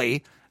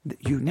clearly,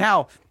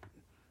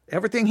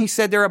 everything he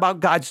said there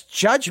about God's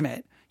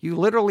judgment, you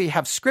literally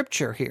have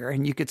scripture here,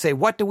 and you could say,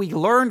 what do we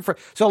learn from?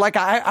 So like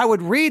I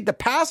would read the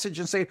passage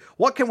and say,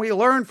 what can we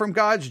learn from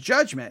God's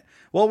judgment?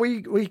 Well,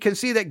 we can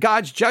see that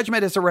God's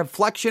judgment is a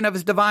reflection of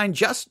his divine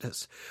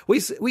justice. We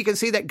can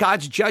see that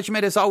God's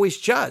judgment is always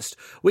just.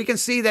 We can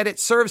see that it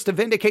serves to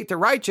vindicate the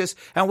righteous,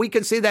 and we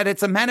can see that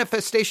it's a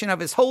manifestation of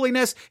his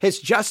holiness, his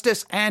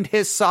justice, and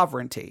his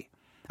sovereignty.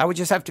 I would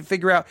just have to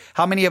figure out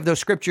how many of those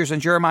scriptures in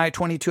Jeremiah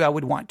 22 I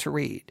would want to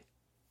read.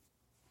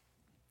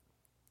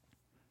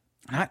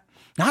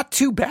 Not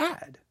too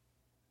bad.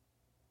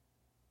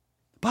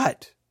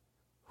 But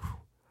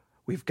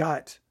we've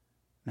got,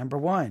 number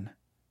one,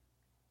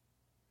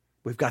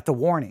 we've got the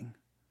warning.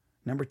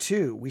 Number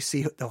two, we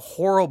see the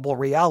horrible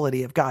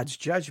reality of God's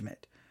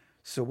judgment.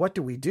 So what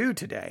do we do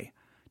today?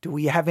 Do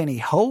we have any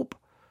hope?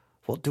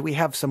 Well, do we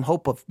have some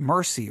hope of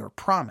mercy or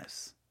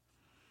promise?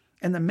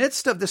 In the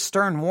midst of the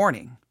stern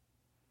warning,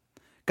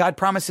 God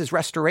promises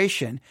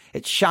restoration.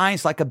 It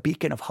shines like a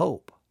beacon of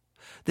hope.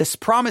 This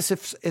promise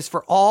is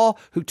for all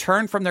who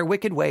turn from their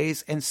wicked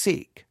ways and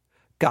seek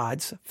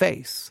God's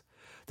face.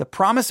 The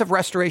promise of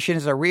restoration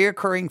is a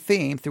reoccurring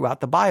theme throughout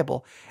the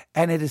Bible,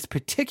 and it is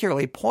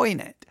particularly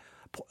poignant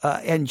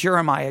in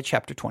Jeremiah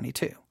chapter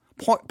 22.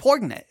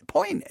 Poignant,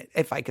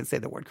 if I can say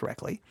the word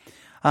correctly,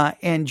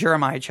 in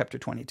Jeremiah chapter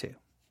 22.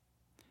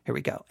 Here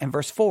we go. In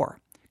verse 4,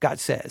 God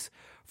says,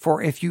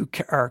 for if you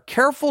are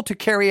careful to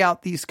carry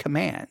out these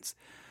commands,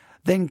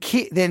 then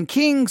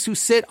kings who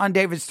sit on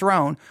David's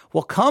throne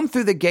will come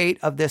through the gate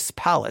of this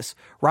palace,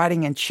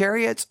 riding in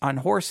chariots on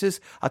horses,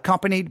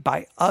 accompanied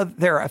by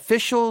their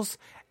officials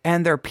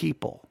and their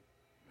people.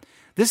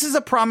 This is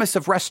a promise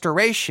of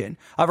restoration,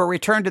 of a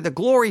return to the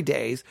glory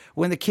days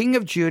when the king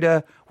of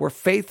Judah were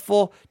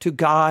faithful to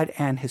God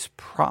and his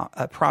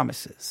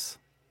promises.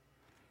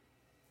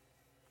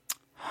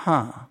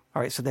 All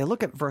right, so they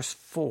look at verse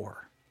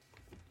 4.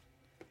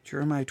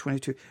 Jeremiah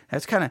 22.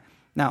 That's kind of,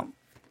 now,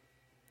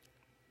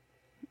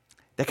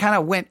 they kind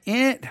of went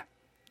in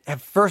at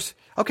first.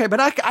 Okay, but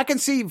I can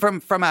see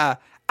from a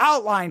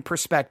outline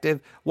perspective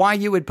why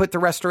you would put the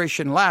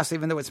restoration last,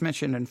 even though it's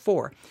mentioned in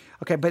 4.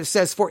 Okay, but it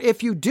says, for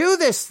if you do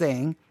this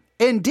thing,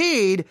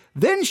 indeed,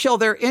 then shall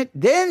there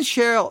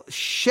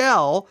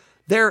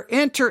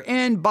enter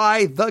in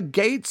by the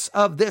gates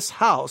of this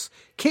house,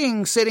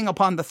 king sitting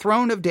upon the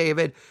throne of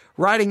David,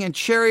 riding in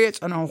chariots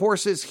and on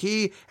horses,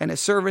 he and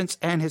his servants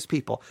and his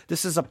people.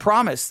 This is a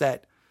promise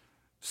that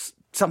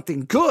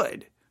something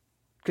good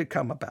could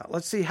come about.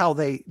 Let's see how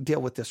they deal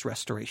with this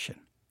restoration.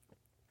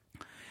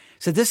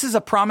 So this is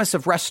a promise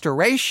of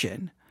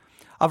restoration,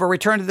 of a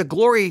return to the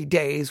glory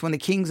days when the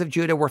kings of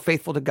Judah were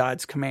faithful to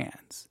God's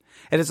commands.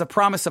 It is a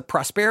promise of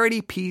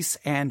prosperity, peace,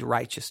 and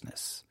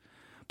righteousness.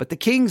 But the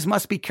kings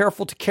must be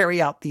careful to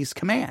carry out these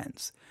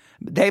commands.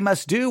 They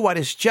must do what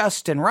is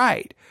just and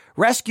right,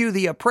 rescue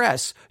the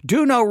oppressed,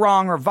 do no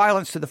wrong or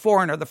violence to the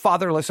foreigner, the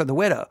fatherless, or the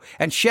widow,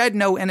 and shed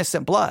no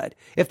innocent blood.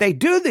 If they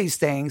do these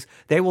things,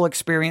 they will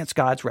experience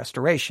God's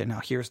restoration.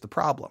 Now, here's the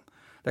problem.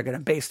 They're going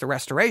to base the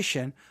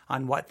restoration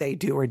on what they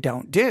do or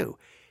don't do.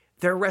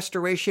 Their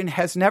restoration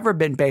has never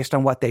been based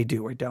on what they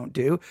do or don't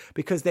do,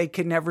 because they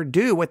can never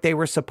do what they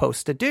were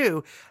supposed to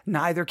do.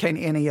 Neither can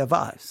any of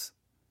us.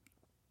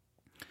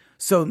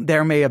 So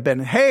there may have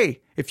been,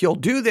 hey, if you'll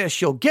do this,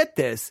 you'll get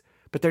this,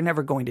 but they're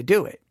never going to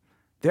do it.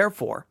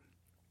 Therefore,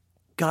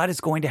 God is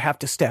going to have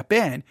to step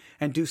in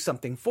and do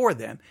something for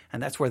them.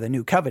 And that's where the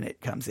new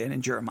covenant comes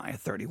in Jeremiah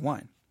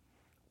 31.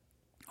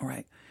 All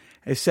right.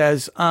 It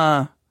says,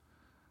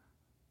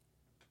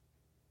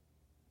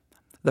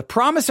 The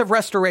promise of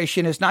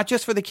restoration is not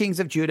just for the kings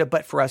of Judah,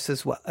 but for us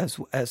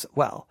as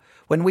well.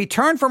 When we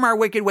turn from our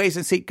wicked ways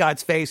and seek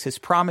God's face, his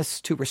promise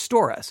to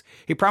restore us.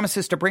 He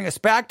promises to bring us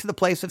back to the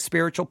place of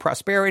spiritual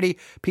prosperity,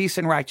 peace,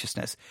 and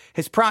righteousness.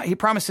 He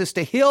promises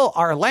to heal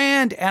our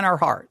land and our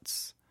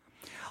hearts.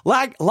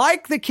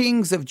 Like the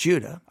kings of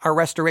Judah, our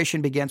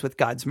restoration begins with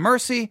God's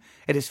mercy.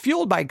 It is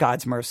fueled by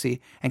God's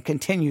mercy and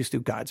continues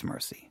through God's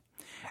mercy.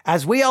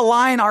 As we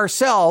align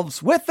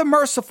ourselves with the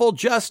merciful,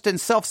 just,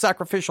 and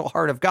self-sacrificial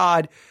heart of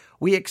God,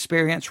 we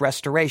experience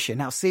restoration.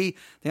 Now, see,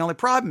 the only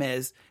problem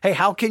is, hey,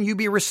 how can you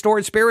be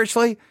restored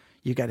spiritually?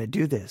 You got to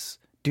do this,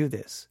 do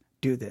this,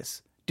 do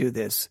this, do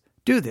this,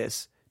 do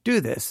this,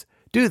 do this,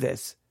 do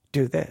this,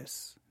 do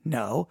this.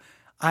 No,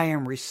 I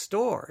am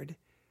restored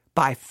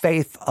by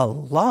faith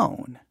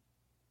alone.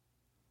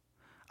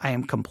 I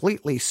am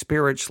completely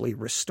spiritually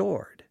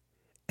restored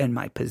in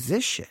my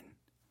position.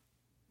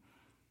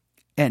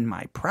 In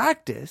my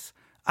practice,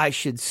 I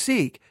should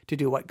seek to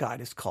do what God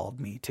has called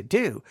me to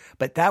do,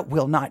 but that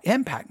will not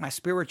impact my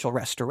spiritual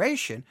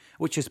restoration,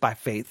 which is by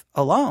faith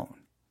alone.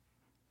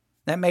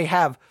 That may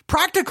have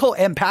practical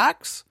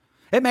impacts.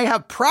 It may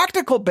have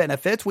practical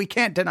benefits. We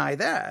can't deny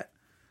that.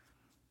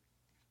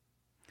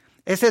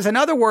 It says, in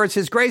other words,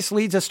 his grace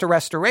leads us to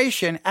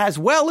restoration as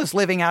well as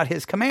living out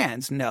his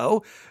commands.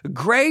 No,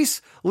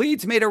 grace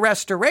leads me to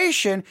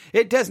restoration.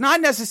 It does not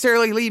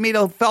necessarily lead me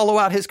to follow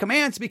out his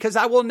commands because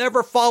I will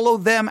never follow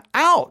them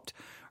out.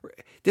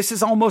 This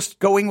is almost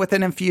going with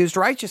an infused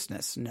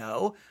righteousness.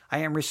 No, I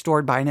am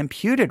restored by an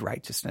imputed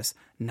righteousness,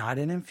 not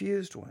an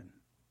infused one.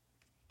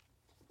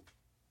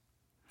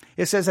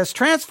 It says, as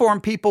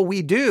transformed people,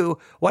 we do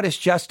what is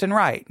just and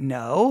right.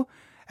 No,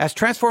 as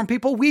transformed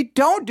people, we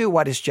don't do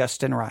what is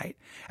just and right.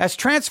 As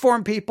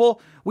transformed people,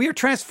 we are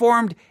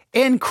transformed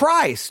in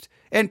Christ.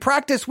 In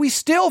practice, we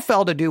still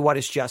fail to do what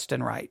is just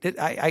and right.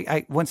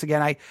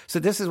 So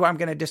this is where I'm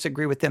going to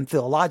disagree with them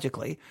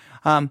theologically.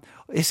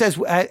 It says,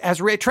 as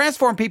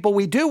transformed people,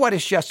 we do what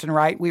is just and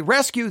right. We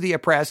rescue the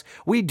oppressed.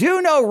 We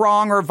do no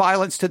wrong or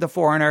violence to the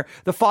foreigner,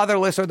 the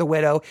fatherless, or the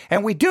widow.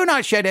 And we do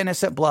not shed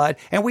innocent blood.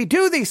 And we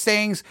do these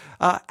things.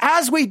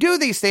 As we do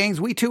these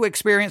things, we too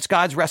experience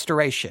God's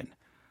restoration.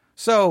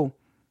 So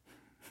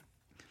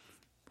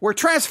we're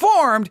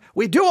transformed,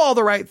 we do all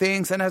the right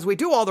things, and as we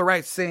do all the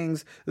right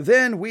things,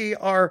 then we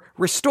are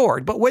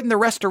restored. But wouldn't the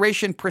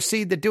restoration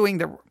precede the doing?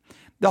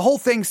 The whole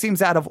thing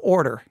seems out of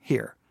order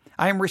here.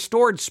 I am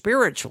restored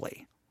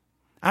spiritually.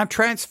 I'm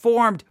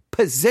transformed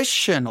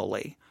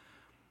positionally.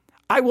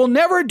 I will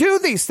never do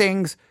these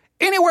things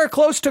anywhere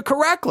close to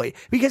correctly,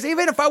 because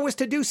even if I was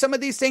to do some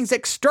of these things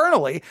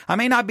externally, I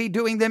may not be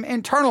doing them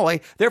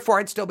internally. Therefore,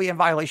 I'd still be in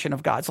violation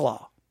of God's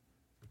law.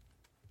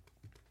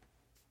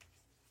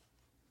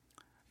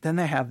 Then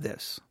they have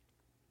this.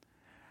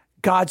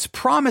 God's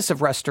promise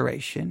of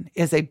restoration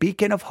is a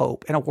beacon of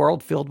hope in a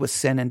world filled with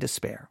sin and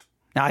despair.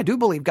 Now, I do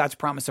believe God's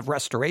promise of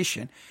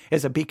restoration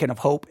is a beacon of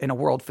hope in a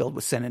world filled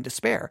with sin and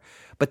despair.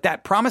 But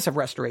that promise of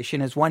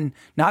restoration is one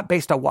not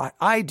based on what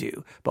I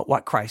do, but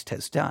what Christ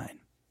has done.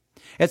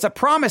 It's a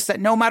promise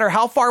that no matter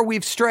how far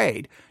we've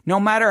strayed, no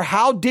matter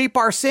how deep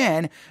our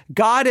sin,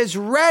 God is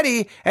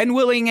ready and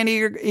willing and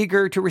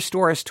eager to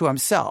restore us to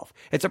himself.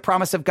 It's a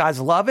promise of God's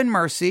love and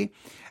mercy.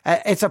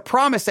 It's a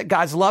promise that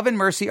God's love and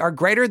mercy are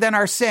greater than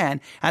our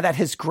sin and that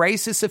his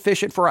grace is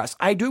sufficient for us.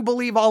 I do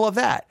believe all of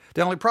that.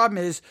 The only problem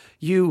is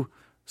you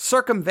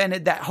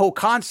circumvented that whole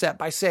concept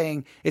by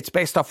saying it's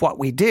based off what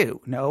we do.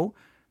 No,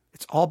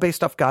 it's all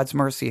based off God's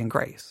mercy and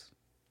grace.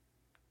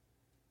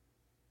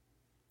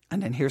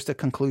 And then here's the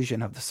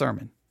conclusion of the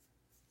sermon.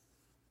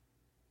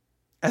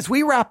 As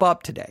we wrap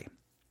up today,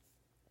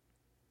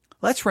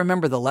 let's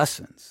remember the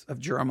lessons of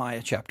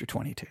Jeremiah chapter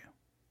 22.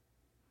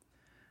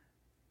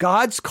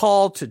 God's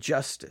call to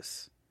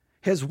justice,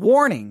 his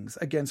warnings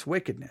against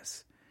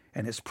wickedness,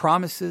 and his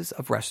promises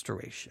of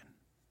restoration.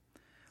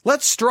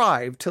 Let's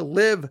strive to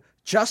live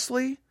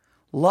justly,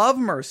 love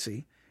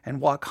mercy, and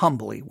walk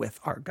humbly with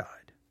our God.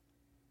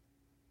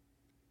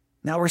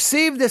 Now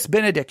receive this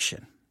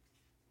benediction.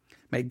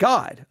 May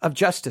God of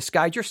justice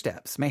guide your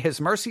steps. May his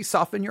mercy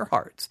soften your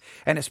hearts,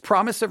 and his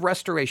promise of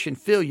restoration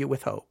fill you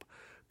with hope.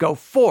 Go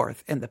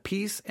forth in the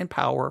peace and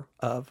power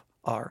of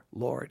our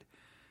Lord.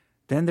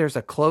 Then there's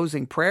a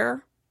closing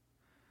prayer.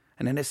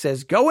 And then it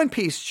says, go in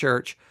peace,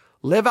 church.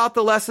 Live out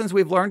the lessons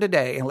we've learned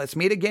today. And let's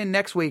meet again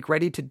next week,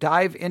 ready to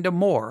dive into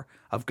more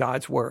of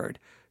God's word.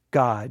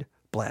 God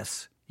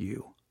bless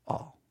you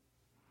all.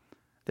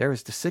 There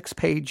is the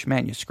 6-page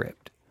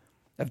manuscript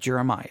of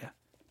Jeremiah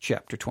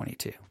chapter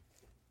 22.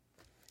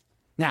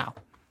 Now,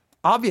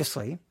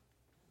 obviously,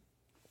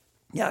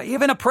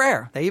 even a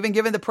prayer. They even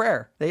give the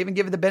prayer. They even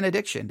give the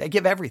benediction. They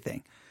give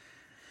everything.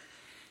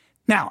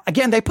 Now,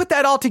 again, they put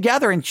that all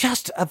together in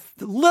just a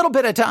little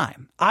bit of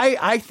time.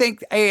 I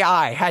think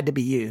AI had to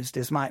be used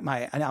as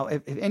now,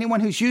 if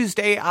anyone who's used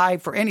AI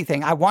for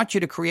anything, I want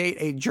you to create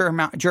a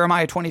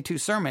Jeremiah 22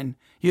 sermon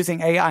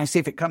using AI and see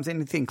if it comes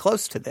anything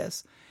close to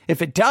this.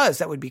 If it does,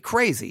 that would be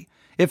crazy.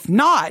 If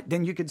not,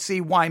 then you could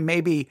see why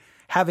maybe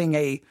having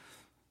a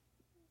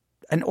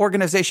an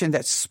organization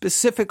that's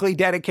specifically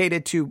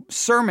dedicated to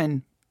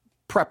sermon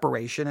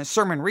preparation and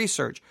sermon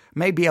research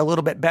may be a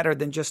little bit better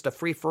than just a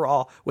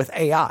free-for-all with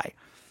AI.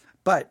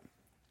 But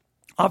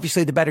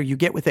obviously, the better you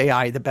get with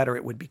AI, the better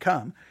it would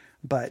become.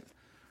 But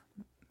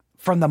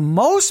from the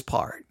most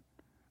part,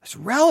 it's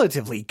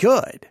relatively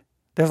good.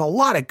 There's a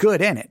lot of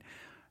good in it.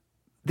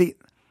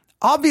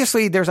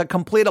 Obviously, there's a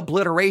complete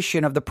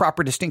obliteration of the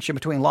proper distinction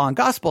between law and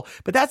gospel,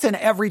 but that's in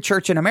every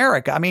church in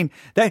America. I mean,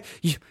 they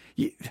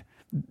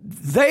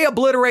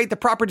obliterate the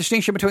proper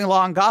distinction between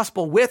law and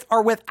gospel with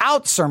or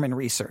without sermon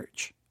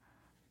research.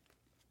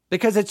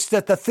 Because it's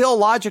that the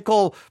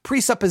theological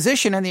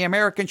presupposition in the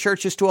American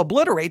church is to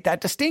obliterate that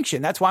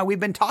distinction. That's why we've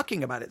been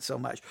talking about it so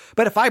much.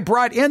 But if I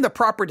brought in the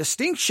proper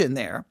distinction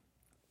there,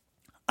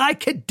 I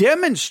could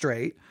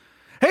demonstrate,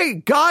 hey,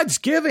 God's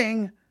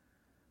giving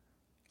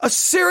a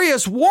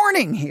serious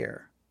warning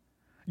here.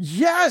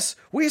 Yes,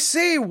 we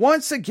see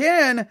once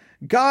again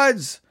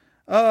God's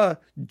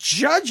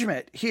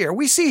judgment here.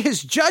 We see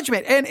his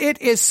judgment, and it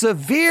is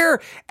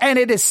severe, and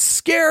it is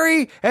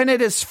scary, and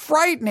it is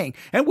frightening,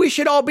 and we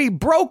should all be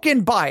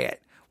broken by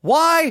it.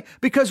 Why?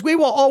 Because we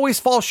will always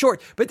fall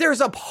short. But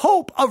there's a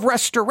hope of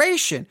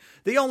restoration.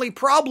 The only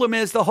problem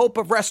is the hope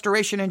of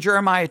restoration in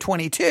Jeremiah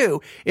 22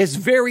 is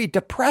very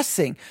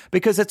depressing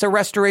because it's a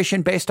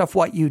restoration based off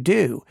what you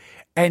do.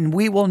 And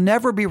we will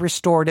never be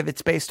restored if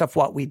it's based off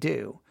what we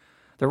do.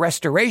 The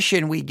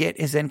restoration we get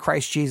is in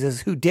Christ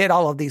Jesus, who did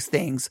all of these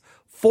things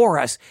for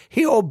us.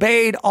 He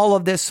obeyed all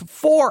of this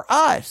for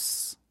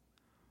us.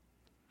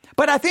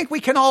 But I think we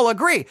can all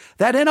agree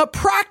that in a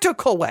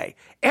practical way,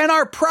 in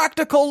our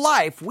practical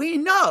life, we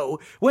know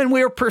when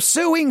we're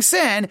pursuing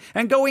sin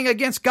and going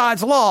against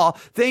God's law,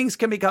 things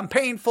can become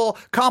painful,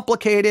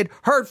 complicated,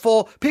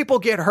 hurtful, people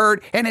get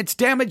hurt, and it's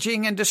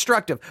damaging and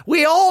destructive.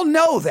 We all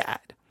know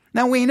that.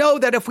 Now, we know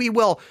that if we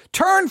will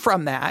turn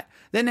from that,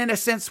 then in a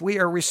sense, we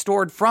are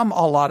restored from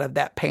a lot of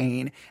that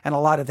pain and a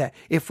lot of that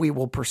if we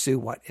will pursue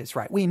what is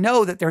right. We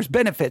know that there's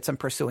benefits in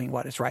pursuing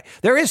what is right.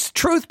 There is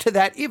truth to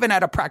that, even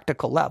at a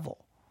practical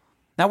level.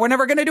 Now, we're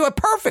never going to do it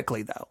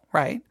perfectly, though,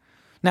 right?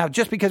 Now,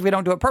 just because we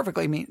don't do it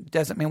perfectly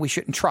doesn't mean we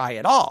shouldn't try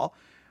at all.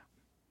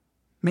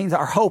 It means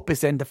our hope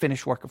is in the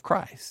finished work of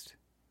Christ.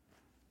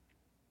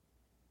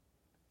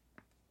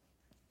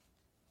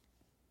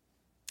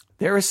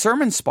 There is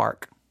Sermon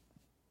Spark.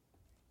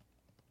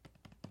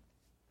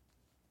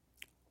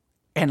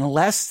 In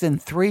less than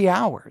 3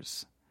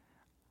 hours,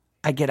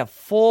 I get a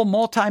full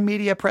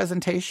multimedia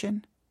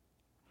presentation.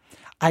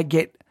 I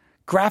get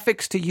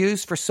graphics to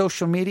use for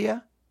social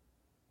media.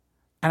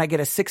 And I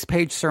get a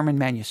 6-page sermon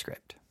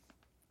manuscript.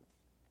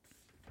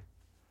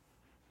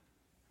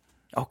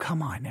 Oh,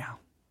 come on now.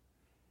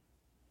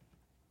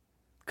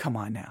 Come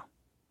on now.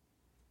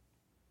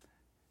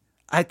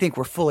 I think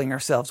we're fooling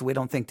ourselves. We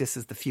don't think this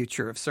is the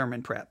future of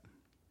sermon prep.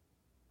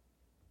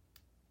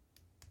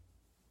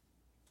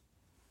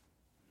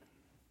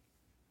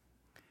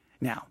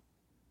 Now,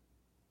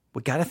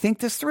 we got to think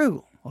this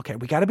through. Okay,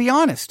 we got to be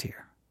honest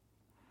here.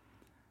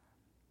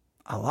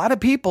 A lot of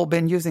people have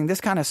been using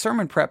this kind of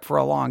sermon prep for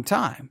a long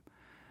time.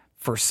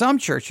 For some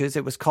churches,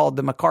 it was called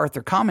the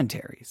MacArthur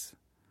commentaries.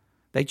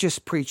 They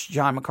just preached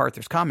John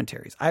MacArthur's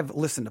commentaries. I've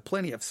listened to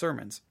plenty of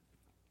sermons.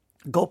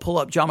 Go pull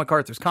up John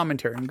MacArthur's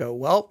commentary and go,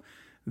 well,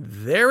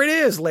 there it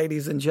is,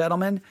 ladies and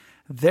gentlemen.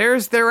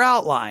 There's their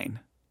outline.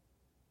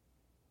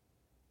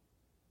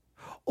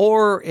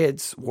 Or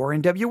it's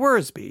Warren W.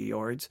 Wiersbe,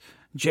 or it's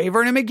J.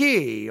 Vernon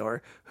McGee,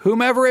 or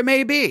whomever it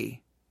may be.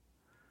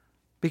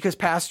 Because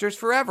pastors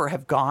forever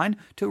have gone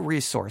to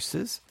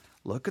resources,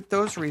 look at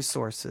those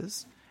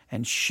resources,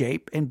 and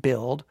shape and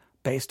build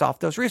based off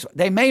those resources.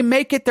 They may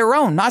make it their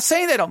own. Not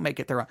saying they don't make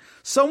it their own.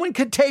 Someone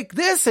could take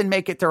this and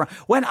make it their own.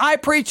 When I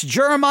preach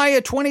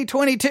Jeremiah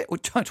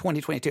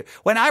 2022,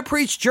 when I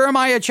preach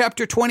Jeremiah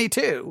chapter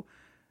 22,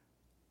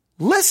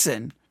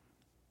 listen,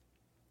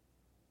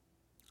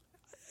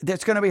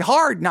 it's going to be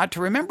hard not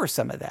to remember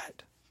some of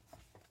that.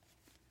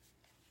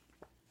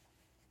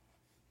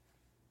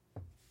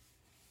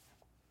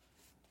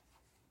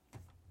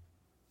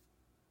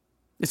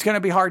 It's going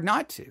to be hard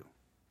not to.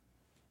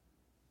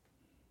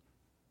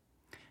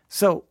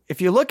 So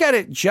if you look at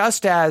it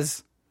just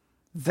as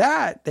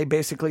that, they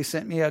basically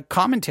sent me a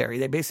commentary.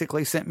 They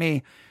basically sent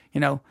me,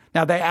 now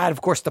they add,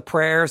 of course, the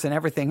prayers and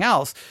everything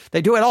else.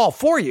 They do it all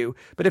for you.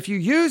 But if you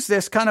use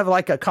this kind of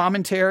like a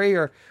commentary,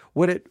 or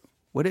would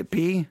it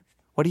be,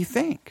 what do you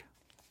think?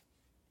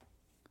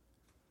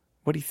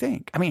 What do you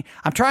think? I mean,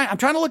 I'm trying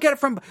to look at it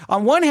from,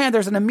 on one hand,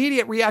 there's an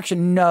immediate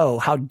reaction. No,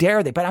 how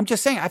dare they? But I'm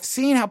just saying, I've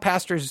seen how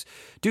pastors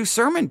do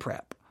sermon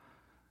prep.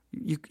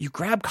 You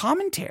grab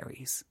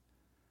commentaries.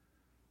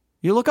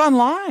 You look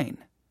online.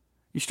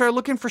 You start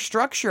looking for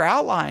structure,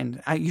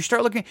 outline.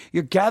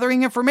 You're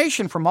gathering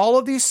information from all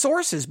of these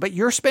sources, but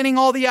you're spending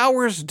all the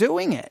hours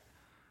doing it.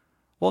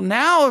 Well,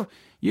 now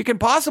you can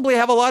possibly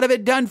have a lot of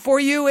it done for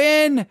you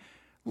in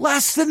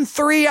less than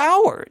 3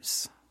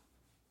 hours.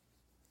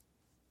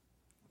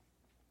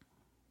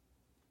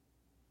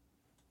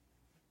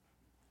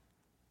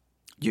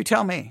 You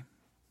tell me.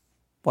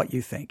 what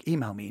you think.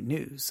 Email me,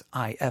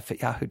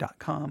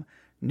 newsif@yahoo.com,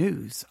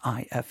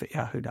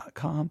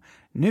 newsif@yahoo.com,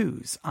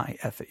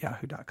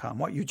 newsif@yahoo.com.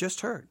 What you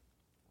just heard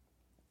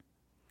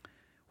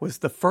was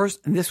the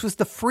first, and this was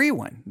the free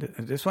one.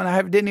 This one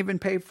I didn't even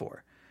pay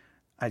for.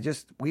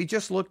 We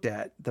just looked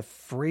at the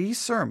free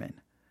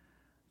sermon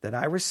that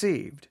I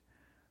received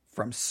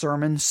from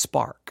Sermon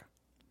Spark.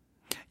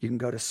 You can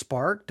go to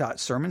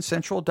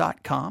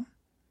spark.sermoncentral.com.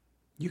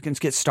 You can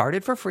get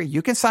started for free.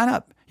 You can sign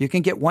up. You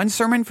can get one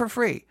sermon for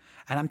free.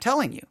 And I'm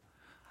telling you,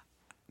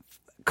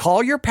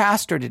 call your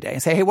pastor today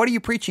and say, hey, what are you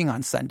preaching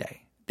on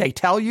Sunday? They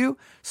tell you,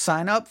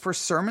 sign up for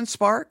Sermon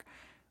Spark,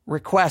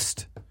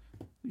 request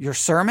your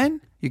sermon.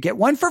 You get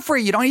one for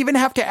free. You don't even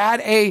have to add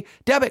a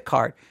debit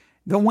card.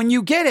 Then when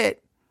you get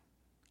it,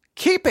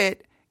 keep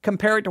it,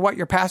 compare it to what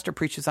your pastor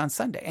preaches on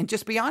Sunday, and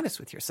just be honest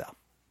with yourself.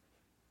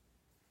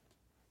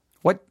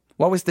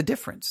 What was the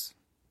difference?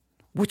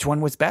 Which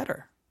one was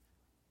better?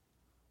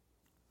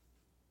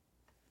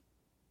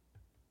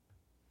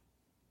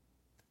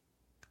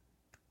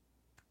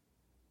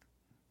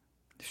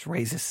 This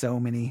raises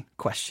so many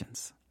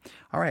questions.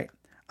 All right,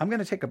 I'm going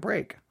to take a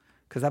break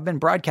because I've been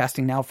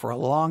broadcasting now for a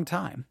long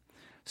time.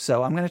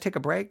 So I'm going to take a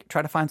break,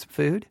 try to find some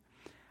food.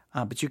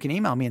 But you can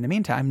email me in the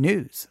meantime,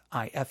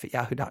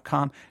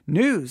 newsif@yahoo.com,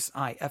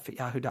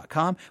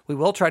 newsif@yahoo.com. We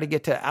will try to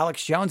get to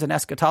Alex Jones and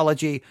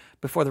eschatology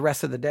before the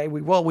rest of the day.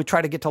 We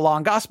try to get to Law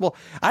and Gospel.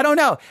 I don't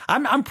know.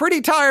 I'm pretty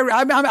tired.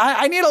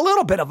 I need a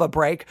little bit of a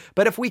break,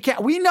 but if we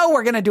can't, we know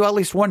we're going to do at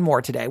least one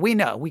more today. We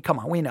know we're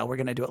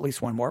going to do at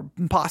least one more,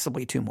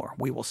 possibly two more.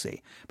 We will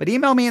see. But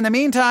email me in the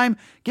meantime.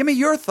 Give me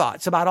your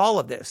thoughts about all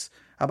of this,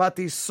 about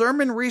these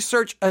sermon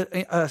research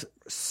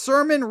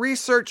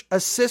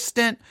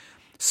assistant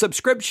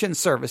subscription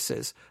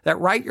services that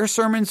write your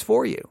sermons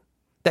for you,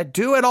 that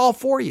do it all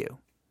for you.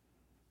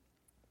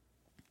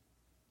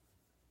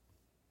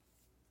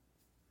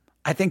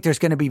 I think there's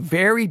going to be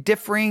very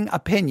differing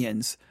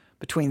opinions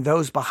between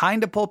those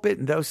behind the pulpit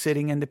and those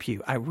sitting in the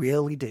pew. I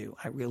really do.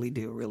 I really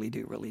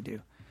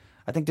do.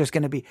 I think there's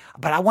going to be,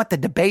 but I want the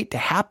debate to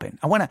happen.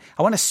 I want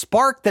to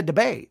spark the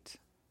debate.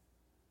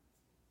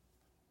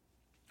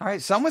 All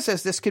right. Someone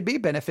says this could be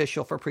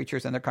beneficial for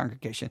preachers and their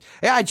congregation.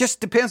 Yeah, it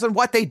just depends on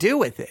what they do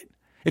with it.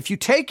 If you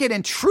take it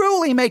and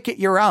truly make it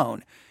your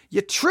own,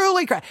 you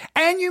truly,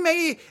 and you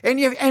may,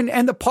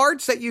 and the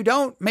parts that you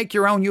don't make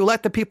your own, you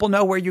let the people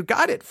know where you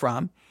got it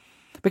from,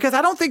 because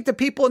I don't think the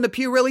people in the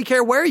pew really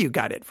care where you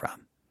got it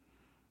from.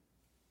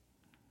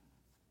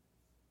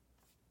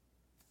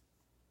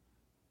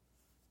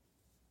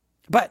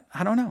 But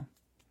I don't know.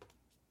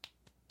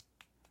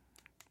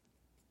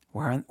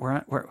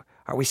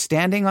 Are we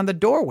standing on the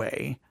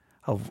doorway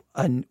of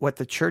what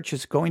the church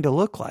is going to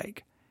look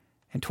like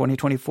in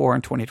 2024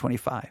 and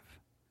 2025?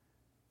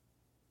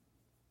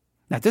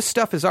 Now, this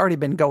stuff has already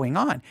been going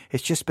on.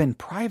 It's just been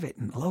private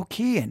and low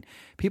key, and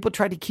people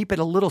try to keep it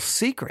a little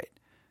secret.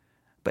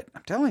 But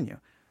I'm telling you,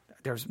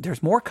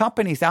 there's more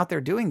companies out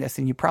there doing this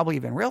than you probably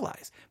even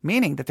realize,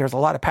 meaning that there's a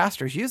lot of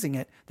pastors using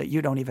it that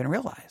you don't even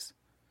realize.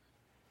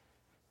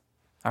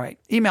 All right.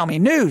 Email me,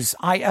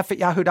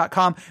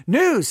 newsif@yahoo.com,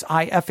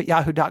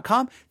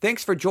 newsif@yahoo.com.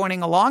 Thanks for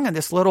joining along in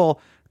this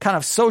little kind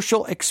of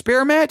social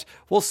experiment.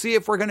 We'll see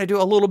if we're going to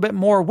do a little bit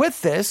more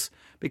with this,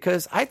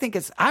 because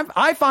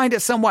I find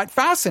it somewhat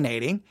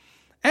fascinating.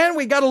 And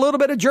we got a little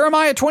bit of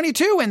Jeremiah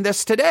 22 in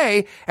this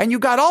today, and you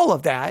got all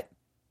of that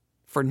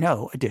for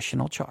no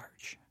additional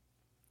charge.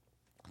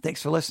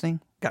 Thanks for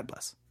listening. God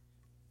bless.